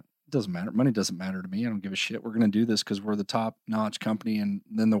 it doesn't matter, money doesn't matter to me, I don't give a shit, we're going to do this because we're the top notch company in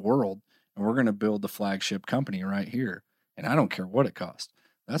the world, and we're going to build the flagship company right here, and I don't care what it costs.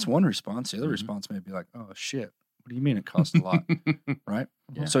 That's one response. The other Mhm. response may be like, oh shit, what do you mean it costs a lot? Right?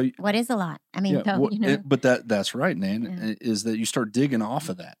 Yeah. So What is a lot? I mean, yeah, though, but that's right, Nan, Yeah. is that you start digging off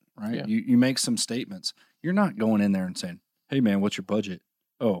of that, right? Yeah. You make some statements. You're not going in there and saying, "Hey, man, what's your budget?"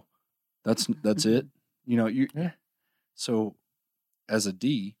 Oh, that's it. You know, you. Yeah. So, as a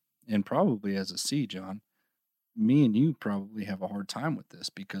D and probably as a C, John, me and you probably have a hard time with this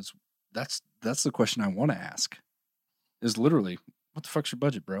because that's the question I want to ask. Is literally, what the fuck's your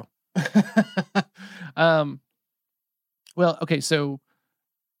budget, bro? Well, okay, so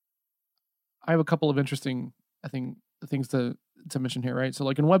I have a couple of interesting, I think, things to mention here, right? So,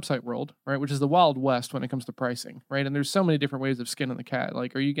 like in website world, right, which is the wild west when it comes to pricing, right? And there's so many different ways of skinning the cat.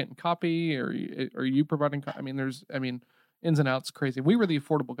 Like, are you getting copy, or are you providing? I mean, ins and outs, crazy. We were the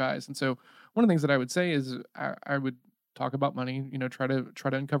affordable guys, and so one of the things that I would say is I would talk about money, try to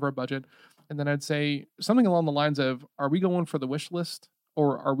uncover a budget, and then I'd say something along the lines of, are we going for the wish list,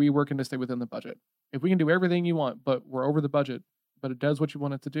 or are we working to stay within the budget? If we can do everything you want, but we're over the budget, but it does what you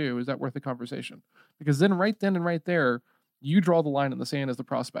want it to do, is that worth the conversation? Because then and right there, you draw the line in the sand as the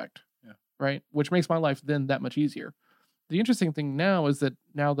prospect, right? Which makes my life then that much easier. The interesting thing now is that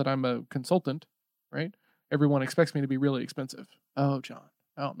now that I'm a consultant, right, everyone expects me to be really expensive. Oh, John.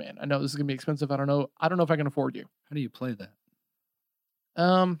 Oh, man. I know this is going to be expensive. I don't know if I can afford you. How do you play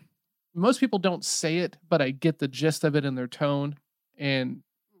that? Most people don't say it, but I get the gist of it in their tone and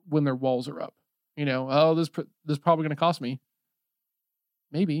when their walls are up. Oh, this is probably going to cost me.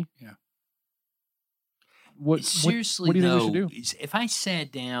 Maybe. Yeah. Seriously, what do you think we should do? If I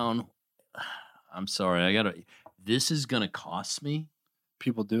sat down, I'm sorry, this is going to cost me.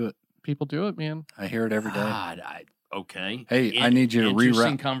 People do it. People do it, man. I hear it every day. God, okay. Hey, I need you to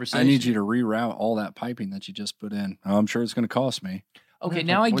reroute. I need you to reroute all that piping that you just put in. Oh, I'm sure it's going to cost me. Okay,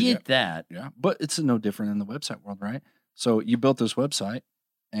 now I get that. Yeah, but it's no different in the website world, right? So you built this website,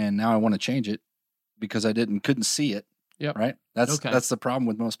 and now I want to change it because I couldn't see it. Yep. Right. That's the problem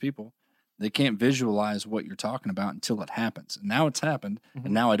with most people. They can't visualize what you're talking about until it happens. And now it's happened,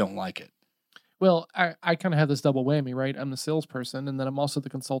 and now I don't like it. Well, I kind of have this double whammy, right? I'm the salesperson, and then I'm also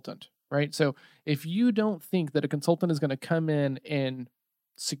the consultant, right? So if you don't think that a consultant is going to come in and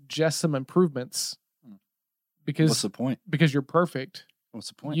suggest some improvements, because what's the point? Because you're perfect. What's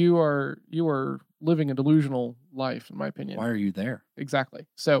the point? You are living a delusional life, in my opinion. Why are you there? Exactly.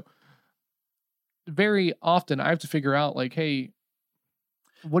 So very often I have to figure out, like, hey,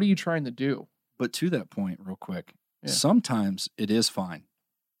 what are you trying to do? But to that point, real quick, Yeah. sometimes it is fine.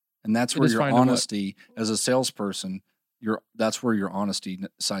 And that's where your honesty as a salesperson, that's where your honesty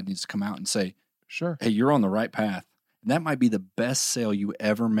side needs to come out and say, sure, hey, you're on the right path. And that might be the best sale you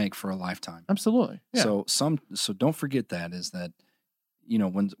ever make for a lifetime. Absolutely. Yeah. So don't forget that is that,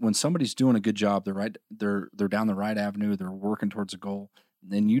 when somebody's doing a good job, they're down the right avenue, they're working towards a goal,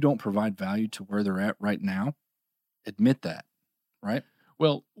 then you don't provide value to where they're at right now. Admit that, right?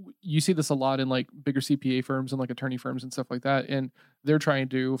 Well, you see this a lot in like bigger CPA firms and like attorney firms and stuff like that, and they're trying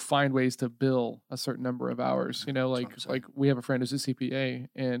to find ways to bill a certain number of hours. Like we have a friend who's a CPA,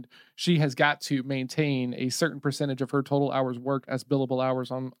 and she has got to maintain a certain percentage of her total hours worked as billable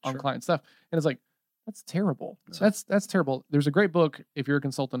hours on client stuff, and it's like, that's terrible. Yeah. That's terrible. There's a great book if you're a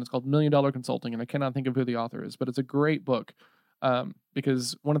consultant. It's called $1 Million Consulting, and I cannot think of who the author is, but it's a great book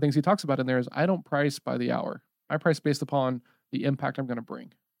because one of the things he talks about in there is I don't price by the hour. I price based upon the impact I'm going to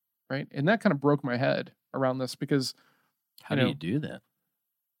bring, right? And that kind of broke my head around this because how do you do that?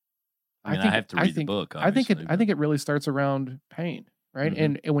 I mean, think, I have to read the book. I think it really starts around pain, right?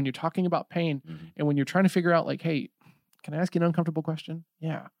 Mm-hmm. And when you're talking about pain, and when you're trying to figure out, like, hey, can I ask you an uncomfortable question?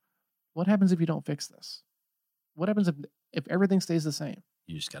 Yeah. What happens if you don't fix this? What happens if everything stays the same?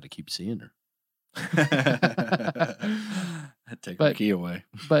 You just got to keep seeing her. Take the key away.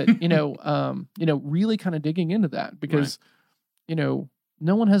 But really kind of digging into that because no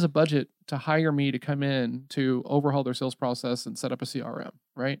one has a budget to hire me to come in to overhaul their sales process and set up a CRM,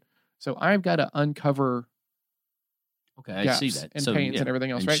 right? So I've got to uncover I see that. And pains and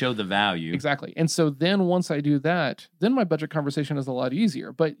everything else, and right? Show the value. Exactly. And so then once I do that, then my budget conversation is a lot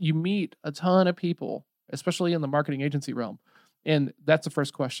easier. But you meet a ton of people, especially in the marketing agency realm. And that's the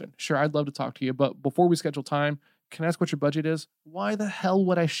first question. Sure, I'd love to talk to you, but before we schedule time, can I ask what your budget is? Why the hell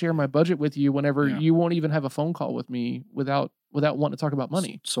would I share my budget with you whenever you won't even have a phone call with me without wanting to talk about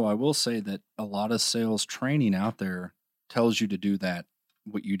money? So I will say that a lot of sales training out there tells you to do that,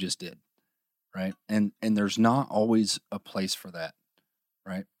 what you just did, right? And there's not always a place for that,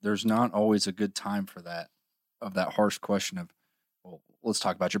 right? There's not always a good time for that, of that harsh question of, well, let's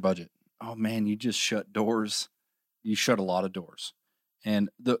talk about your budget. Oh man, you just shut doors. You shut a lot of doors. And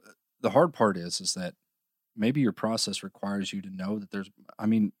the hard part is that maybe your process requires you to know that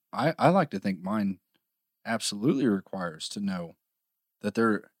I like to think mine absolutely requires to know that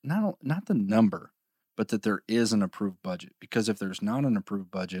they're not the number, but that there is an approved budget. Because if there's not an approved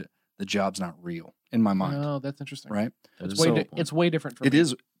budget, the job's not real in my mind, Oh, that's interesting. right? That It's is way a di- good point. it's way different for It me.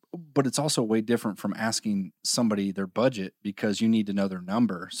 is, but it's also way different from asking somebody their budget because you need to know their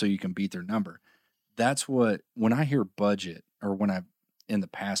number so you can beat their number. That's what, when I hear budget, or when I've in the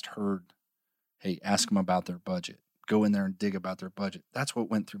past heard, hey, ask them about their budget, go in there and dig about their budget. That's what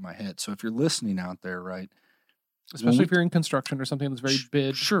went through my head. So if you're listening out there, right, Especially if you're in construction or something that's very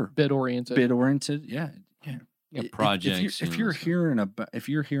bid oriented. bid oriented, yeah. Yeah, If- projects. If you're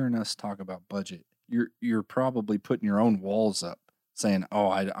hearing us talk about budget, you're probably putting your own walls up, saying, "Oh,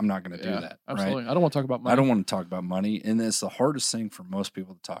 I'm not going to do that." Absolutely. Right? I don't want to talk about money. I don't want to talk about money, and it's the hardest thing for most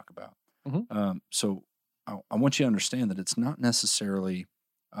people to talk about. Mhm. So I want you to understand that it's not necessarily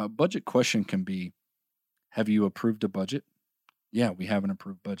a budget question. Can be, have you approved a budget? Yeah, we have an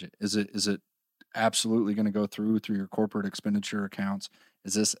approved budget. Is it absolutely going to go through your corporate expenditure accounts?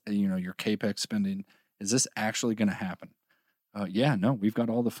 Is this your CAPEX spending? Is this actually going to happen? Yeah, no, we've got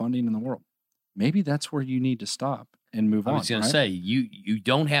all the funding in the world. Maybe that's where you need to stop and move on. I was going right? to say you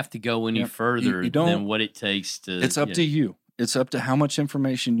don't have to go any Yep. further You don't- than what it takes to. It's up to you. It's up to how much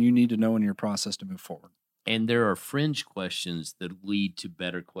information you need to know in your process to move forward. And there are fringe questions that lead to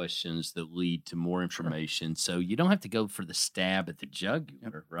better questions that lead to more information. So you don't have to go for the stab at the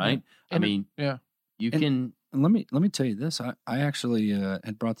jugular, right? I And- mean, yeah. you And- can. And let me tell you this. I actually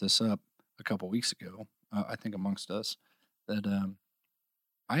had brought this up a couple weeks ago. I think amongst us that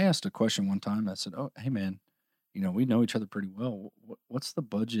I asked a question one time. I said, "Oh, hey man, we know each other pretty well. What's the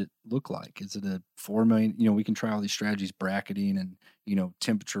budget look like? Is it a 4 million? We can try all these strategies, bracketing and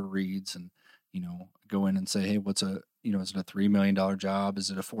temperature reads, and go in and say, hey, is it a $3 million job? Is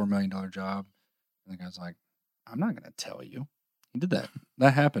it a $4 million job?" And the guy's like, "I'm not going to tell you." He did that.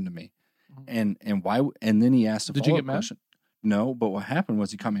 That happened to me. Mhm. And why? And then he asked a Did you follow-up get mad? question. No, but what happened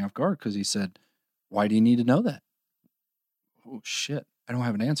was he caught me off guard because he said, "Why do you need to know that?" Oh shit! I don't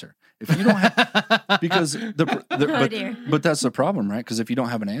have an answer. If you don't have, because Oh, dear. but that's the problem, right? Because if you don't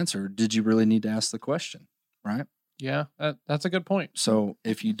have an answer, did you really need to ask the question, right? Yeah, that's a good point. So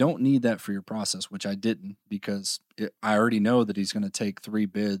if you don't need that for your process, which I didn't, because I already know that he's going to take 3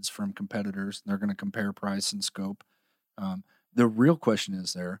 bids from competitors, and they're going to compare price and scope. The real question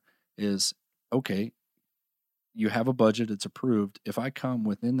is, okay, you have a budget, it's approved. If I come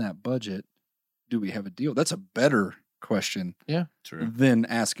within that budget, do we have a deal? That's a better question True. than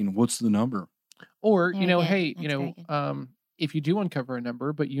asking, what's the number? Or, Very good. hey, That's very good. if you do uncover a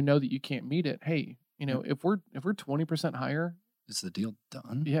number, but you know that you can't meet it, hey, if we're 20% higher, Is the deal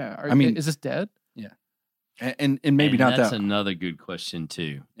done? yeah. I mean- is this dead? And maybe And not that's that. another good question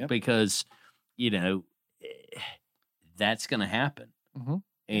too, Yep. because that's going to happen. Mhm.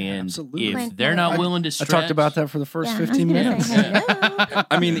 And Absolutely. if Clint, they're not I- willing to I stretch, talked about that for the first Yeah, I was 15 gonna minutes. say, hello.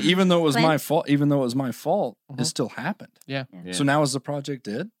 I mean, even though it was my Clint? fault, Mhm. it still happened. Yeah. So now is the project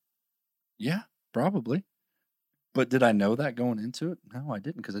dead? Yeah, probably. But did I know that going into it? No, I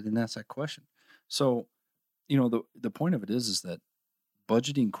didn't, because I didn't ask that question. So, the point of it is that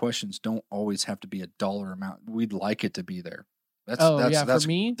budgeting questions don't always have to be a dollar amount. We'd like it to be there. For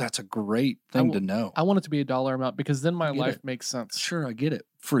me, That's a great thing to know. I want it to be a dollar amount because then my get life it. makes sense. Sure, I get it.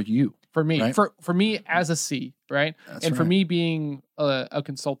 For you. For me, Right. for me as a C, right? That's and for right. me being a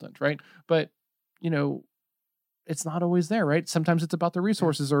consultant, right? But it's not always there, right? Sometimes it's about the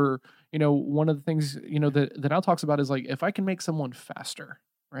resources, or one of the things that Al talks about is like, if I can make someone faster,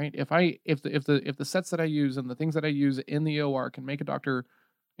 right? If the sets that I use and the things that I use in the OR can make a doctor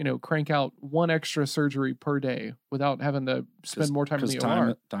crank out 1 extra surgery per day without having to spend more time in the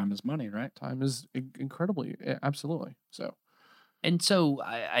OR. Time is money, right? Time is incredibly, absolutely. So And so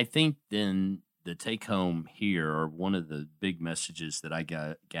I think then the take home here, or one of the big messages that I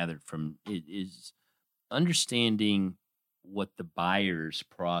gathered from it, is understanding what the buyer's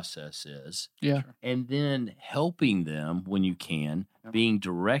process is, yeah, and then helping them when you can, Yep. being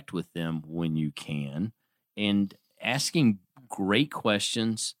direct with them when you can, and asking great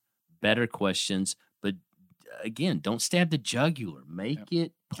questions, better questions. But again, don't stab the jugular. Make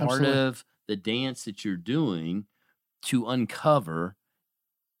it part Absolutely. of the dance that you're doing to uncover,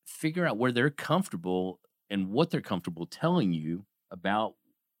 figure out where they're comfortable and what they're comfortable telling you about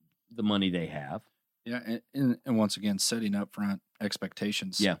the money they have. Yeah, and once again, setting up front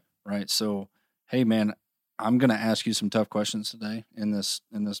expectations. Yeah. Right. So, hey, man, I'm going to ask you some tough questions today in this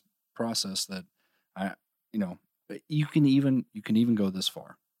process. That you can even go this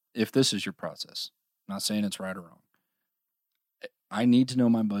far if this is your process. I'm not saying it's right or wrong. I need to know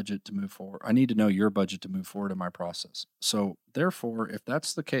my budget to move forward. I need to know your budget to move forward in my process. So, therefore, if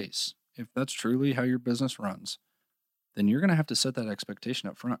that's the case, if that's truly how your business runs, then you're going to have to set that expectation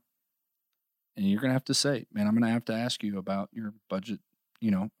up front. And you're going to have to say, man, I'm going to have to ask you about your budget,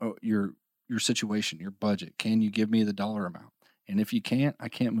 your situation, your budget. Can you give me the dollar amount? And if you can't, I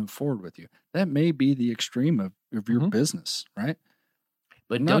can't move forward with you. That may be the extreme of your business, right?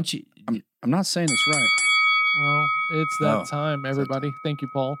 But I'm not saying it's right. Well, it's that time, everybody. Thank you,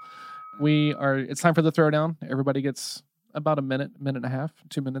 Paul. It's time for the throwdown. Everybody gets about a minute and a half,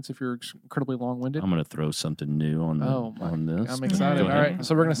 2 minutes if you're incredibly long-winded. I'm going to throw something new on this. I'm excited. All right,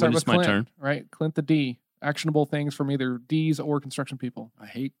 so we're going to start with Clint. My turn. Right, Clint the D. Actionable things from either D's or construction people.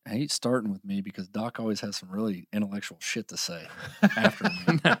 I hate starting with me because Doc always has some really intellectual shit to say after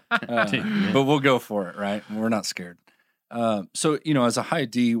me. But we'll go for it, right? We're not scared. So as a high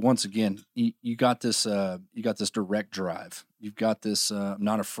D, once again, you got this direct drive. You've got this. I'm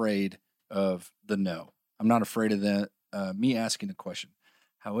not afraid of the no. I'm not afraid of me asking a question.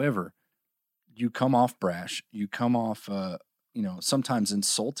 However, you come off brash. You come off, sometimes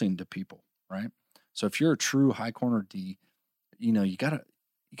insulting to people, right? So if you're a true high corner D, you gotta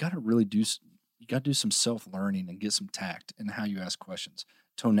really do some self learning and get some tact in how you ask questions.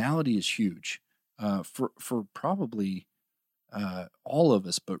 Tonality is huge for probably all of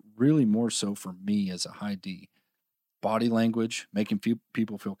us, but really more so for me as a high D. Body language, making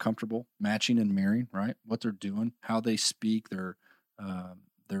people feel comfortable, matching and mirroring, right? What they're doing, how they speak, their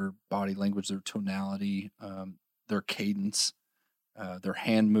body language, their tonality, their cadence. Their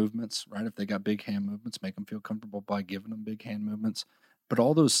hand movements, right? If they got big hand movements, make them feel comfortable by giving them big hand movements. But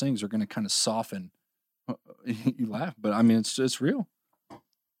all those things are going to kind of soften. You laugh, but I mean, it's real.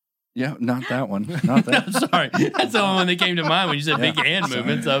 Yeah, not that one. Not that. I'm sorry. That's the one that came to mind when you said big hand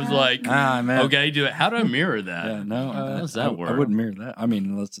movements. I was like, man. Okay, do it. How do I mirror that? Yeah, no. How does that work? I wouldn't mirror that. I mean,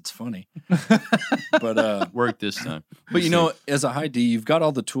 unless it's funny. But work this time. But as a high D, you've got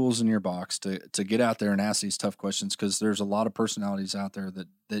all the tools in your box to get out there and ask these tough questions, because there's a lot of personalities out there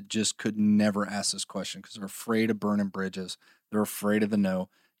that just could never ask this question because they're afraid of burning bridges. They're afraid of the no.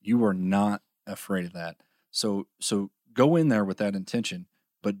 You are not afraid of that. So go in there with that intention,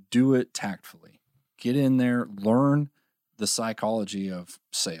 but do it tactfully. Get in there, learn the psychology of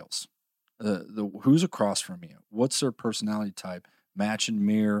sales. Who's across from you? What's their personality type? Match and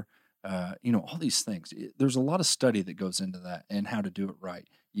mirror. All these things. There's a lot of study that goes into that and how to do it right.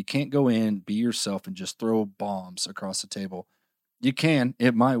 You can't go in, be yourself, and just throw bombs across the table. You can.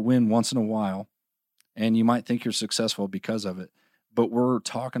 It might win once in a while, and you might think you're successful because of it. But we're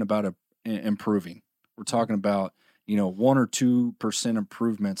talking about improving. We're talking about 1 or 2%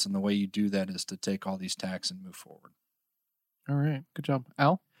 improvements, and the way you do that is to take all these tacks and move forward. All right, good job,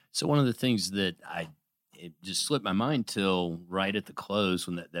 Al. So one of the things that it just slipped my mind till right at the close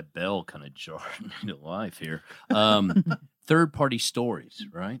when that bell kind of jarred me to life here. Third-party stories,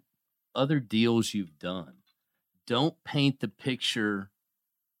 right? Other deals you've done. Don't paint the picture.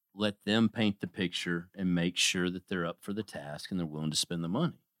 Let them paint the picture and make sure that they're up for the task and they're willing to spend the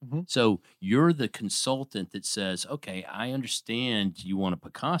money. Mm-hmm. So you're the consultant that says, okay, I understand you want a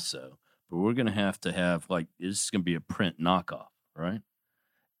Picasso, but we're going to have like, this is going to be a print knockoff, right?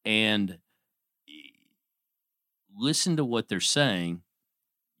 And listen to what they're saying.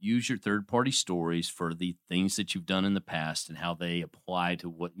 Use your third-party stories for the things that you've done in the past and how they apply to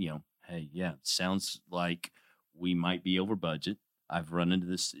what, hey, yeah, it sounds like we might be over budget. I've run into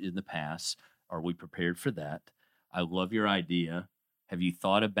this in the past. Are we prepared for that? I love your idea. Have you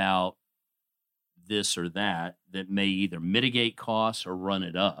thought about this or that may either mitigate costs or run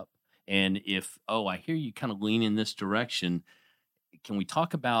it up? And if, I hear you kind of lean in this direction, can we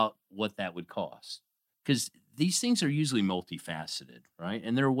talk about what that would cost? Because these things are usually multifaceted, right?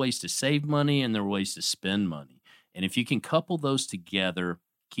 And there are ways to save money and there are ways to spend money. And if you can couple those together,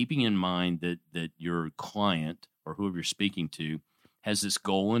 keeping in mind that your client or whoever you're speaking to has this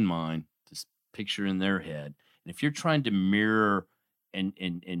goal in mind, this picture in their head. And if you're trying to mirror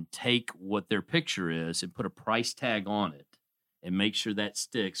and take what their picture is and put a price tag on it and make sure that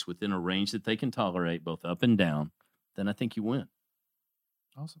sticks within a range that they can tolerate, both up and down, then I think you win.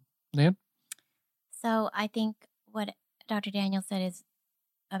 Awesome. Nan? So I think what Dr. Daniel said is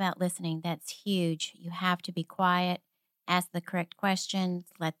about listening. That's huge. You have to be quiet, ask the correct questions,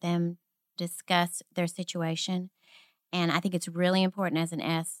 let them discuss their situation. And I think it's really important as an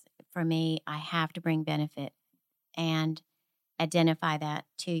S for me, I have to bring benefit and identify that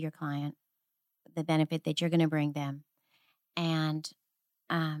to your client, the benefit that you're going to bring them. And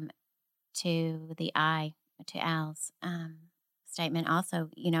to the to Al's statement also,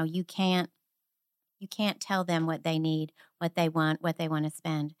 you can't tell them what they need, what they want to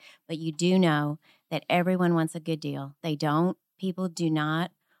spend, but you do know that everyone wants a good deal. People do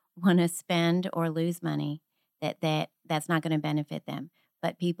not want to spend or lose money that's not going to benefit them.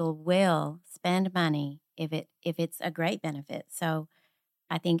 but people will spend money if it's a great benefit. So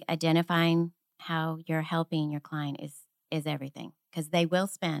I think identifying how you're helping your client is everything, because they will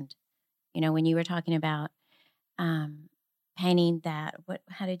spend. When you were talking about painting that,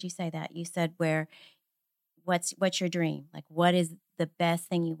 how did you say that? You said what's your dream? Like, what is the best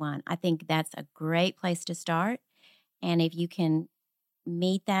thing you want? I think that's a great place to start. And if you can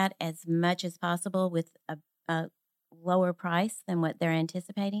meet that as much as possible with a lower price than what they're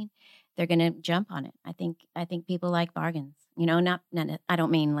anticipating, they're going to jump on it. I think people like bargains. Not I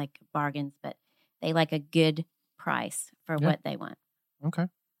don't mean like bargains, but they like a good price for what they want. Okay.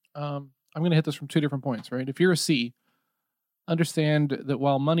 I'm going to hit this from two different points, right? If you're a C, understand that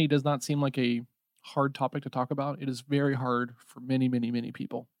while money does not seem like a hard topic to talk about, it is very hard for many, many, many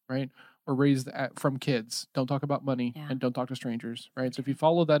people, right? We're raised from kids, don't talk about money and don't talk to strangers, right? So if you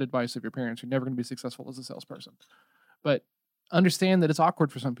follow that advice of your parents, you're never going to be successful as a salesperson. But understand that it's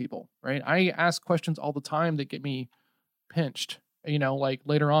awkward for some people, right? I ask questions all the time that get me pinched, like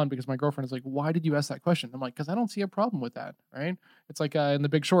later on, because my girlfriend is like, why did you ask that question? I'm like, because I don't see a problem with that, right? It's like in The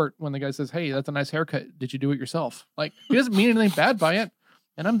Big Short, when the guy says, hey, that's a nice haircut. Did you do it yourself? Like, he doesn't mean anything bad by it.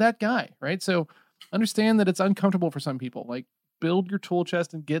 And I'm that guy, right? So understand that it's uncomfortable for some people. Like, build your tool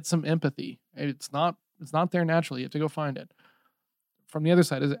chest and get some empathy. It's not there naturally. You have to go find it. From the other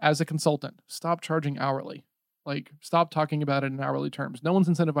side, as a consultant, stop charging hourly. Like, stop talking about it in hourly terms. No one's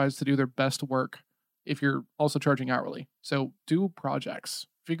incentivized to do their best work if you're also charging hourly. So do projects.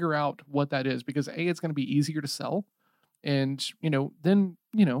 Figure out what that is, because A, it's going to be easier to sell. And, then,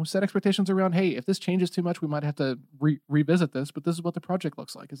 set expectations around, hey, if this changes too much, we might have to revisit this, but this is what the project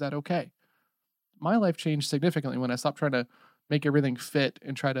looks like. Is that okay? My life changed significantly when I stopped trying to make everything fit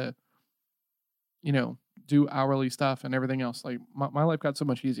and try to, do hourly stuff and everything else. Like, my life got so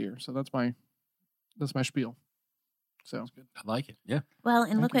much easier. So that's my spiel. So I like it. Yeah. Well,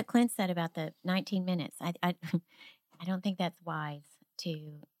 and look what Clint said about the 19 minutes. I don't think that's wise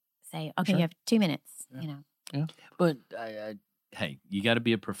to say, okay, you have 2 minutes, Yeah. But hey, you got to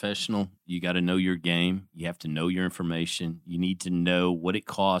be a professional. You got to know your game. You have to know your information. You need to know what it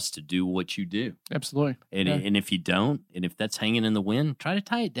costs to do what you do. Absolutely. And if you don't, and if that's hanging in the wind, try to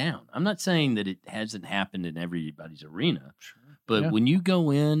tie it down. I'm not saying that it hasn't happened in everybody's arena, but when you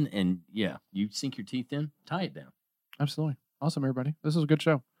go in and you sink your teeth in, tie it down. Absolutely. Awesome, everybody. This is a good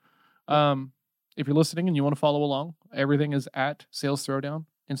show. If you're listening and you want to follow along, everything is at Sales Throwdown,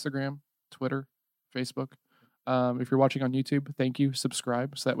 Instagram, Twitter, Facebook. If you're watching on YouTube, thank you.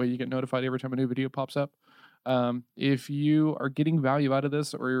 Subscribe so that way you get notified every time a new video pops up. If you are getting value out of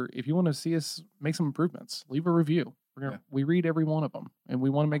this, or if you want to see us make some improvements, leave a review. We read every one of them, and we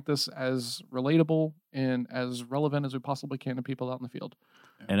want to make this as relatable and as relevant as we possibly can to people out in the field.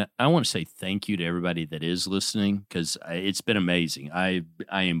 And I want to say thank you to everybody that is listening, because it's been amazing. I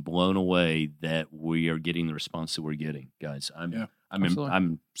am blown away that we are getting the response that we're getting, guys.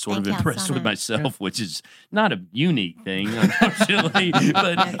 I'm sort of impressed with myself, which is not a unique thing, unfortunately.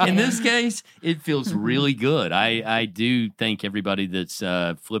 But in this case, it feels really good. I do thank everybody that's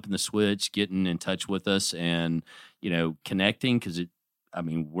flipping the switch, getting in touch with us, and connecting, because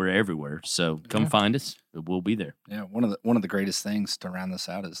we're everywhere. So come find us. We'll be there. Yeah, one of the greatest things to round this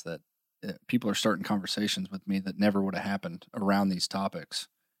out is that people are starting conversations with me that never would have happened around these topics.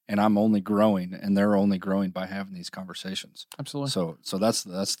 And I'm only growing, and they're only growing by having these conversations. Absolutely. So that's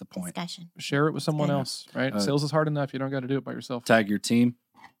the point. Discussion. Share it with someone else, right? Sales is hard enough. You don't got to do it by yourself. Tag your team.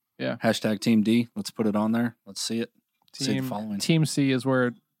 Yeah. #Team D. Let's put it on there. Let's see it. See the following. Team C is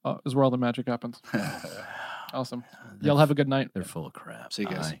where all the magic happens. Awesome. Y'all have a good night. They're full of crap. See you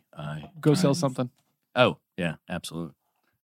guys. Go sell something. Oh, yeah, absolutely.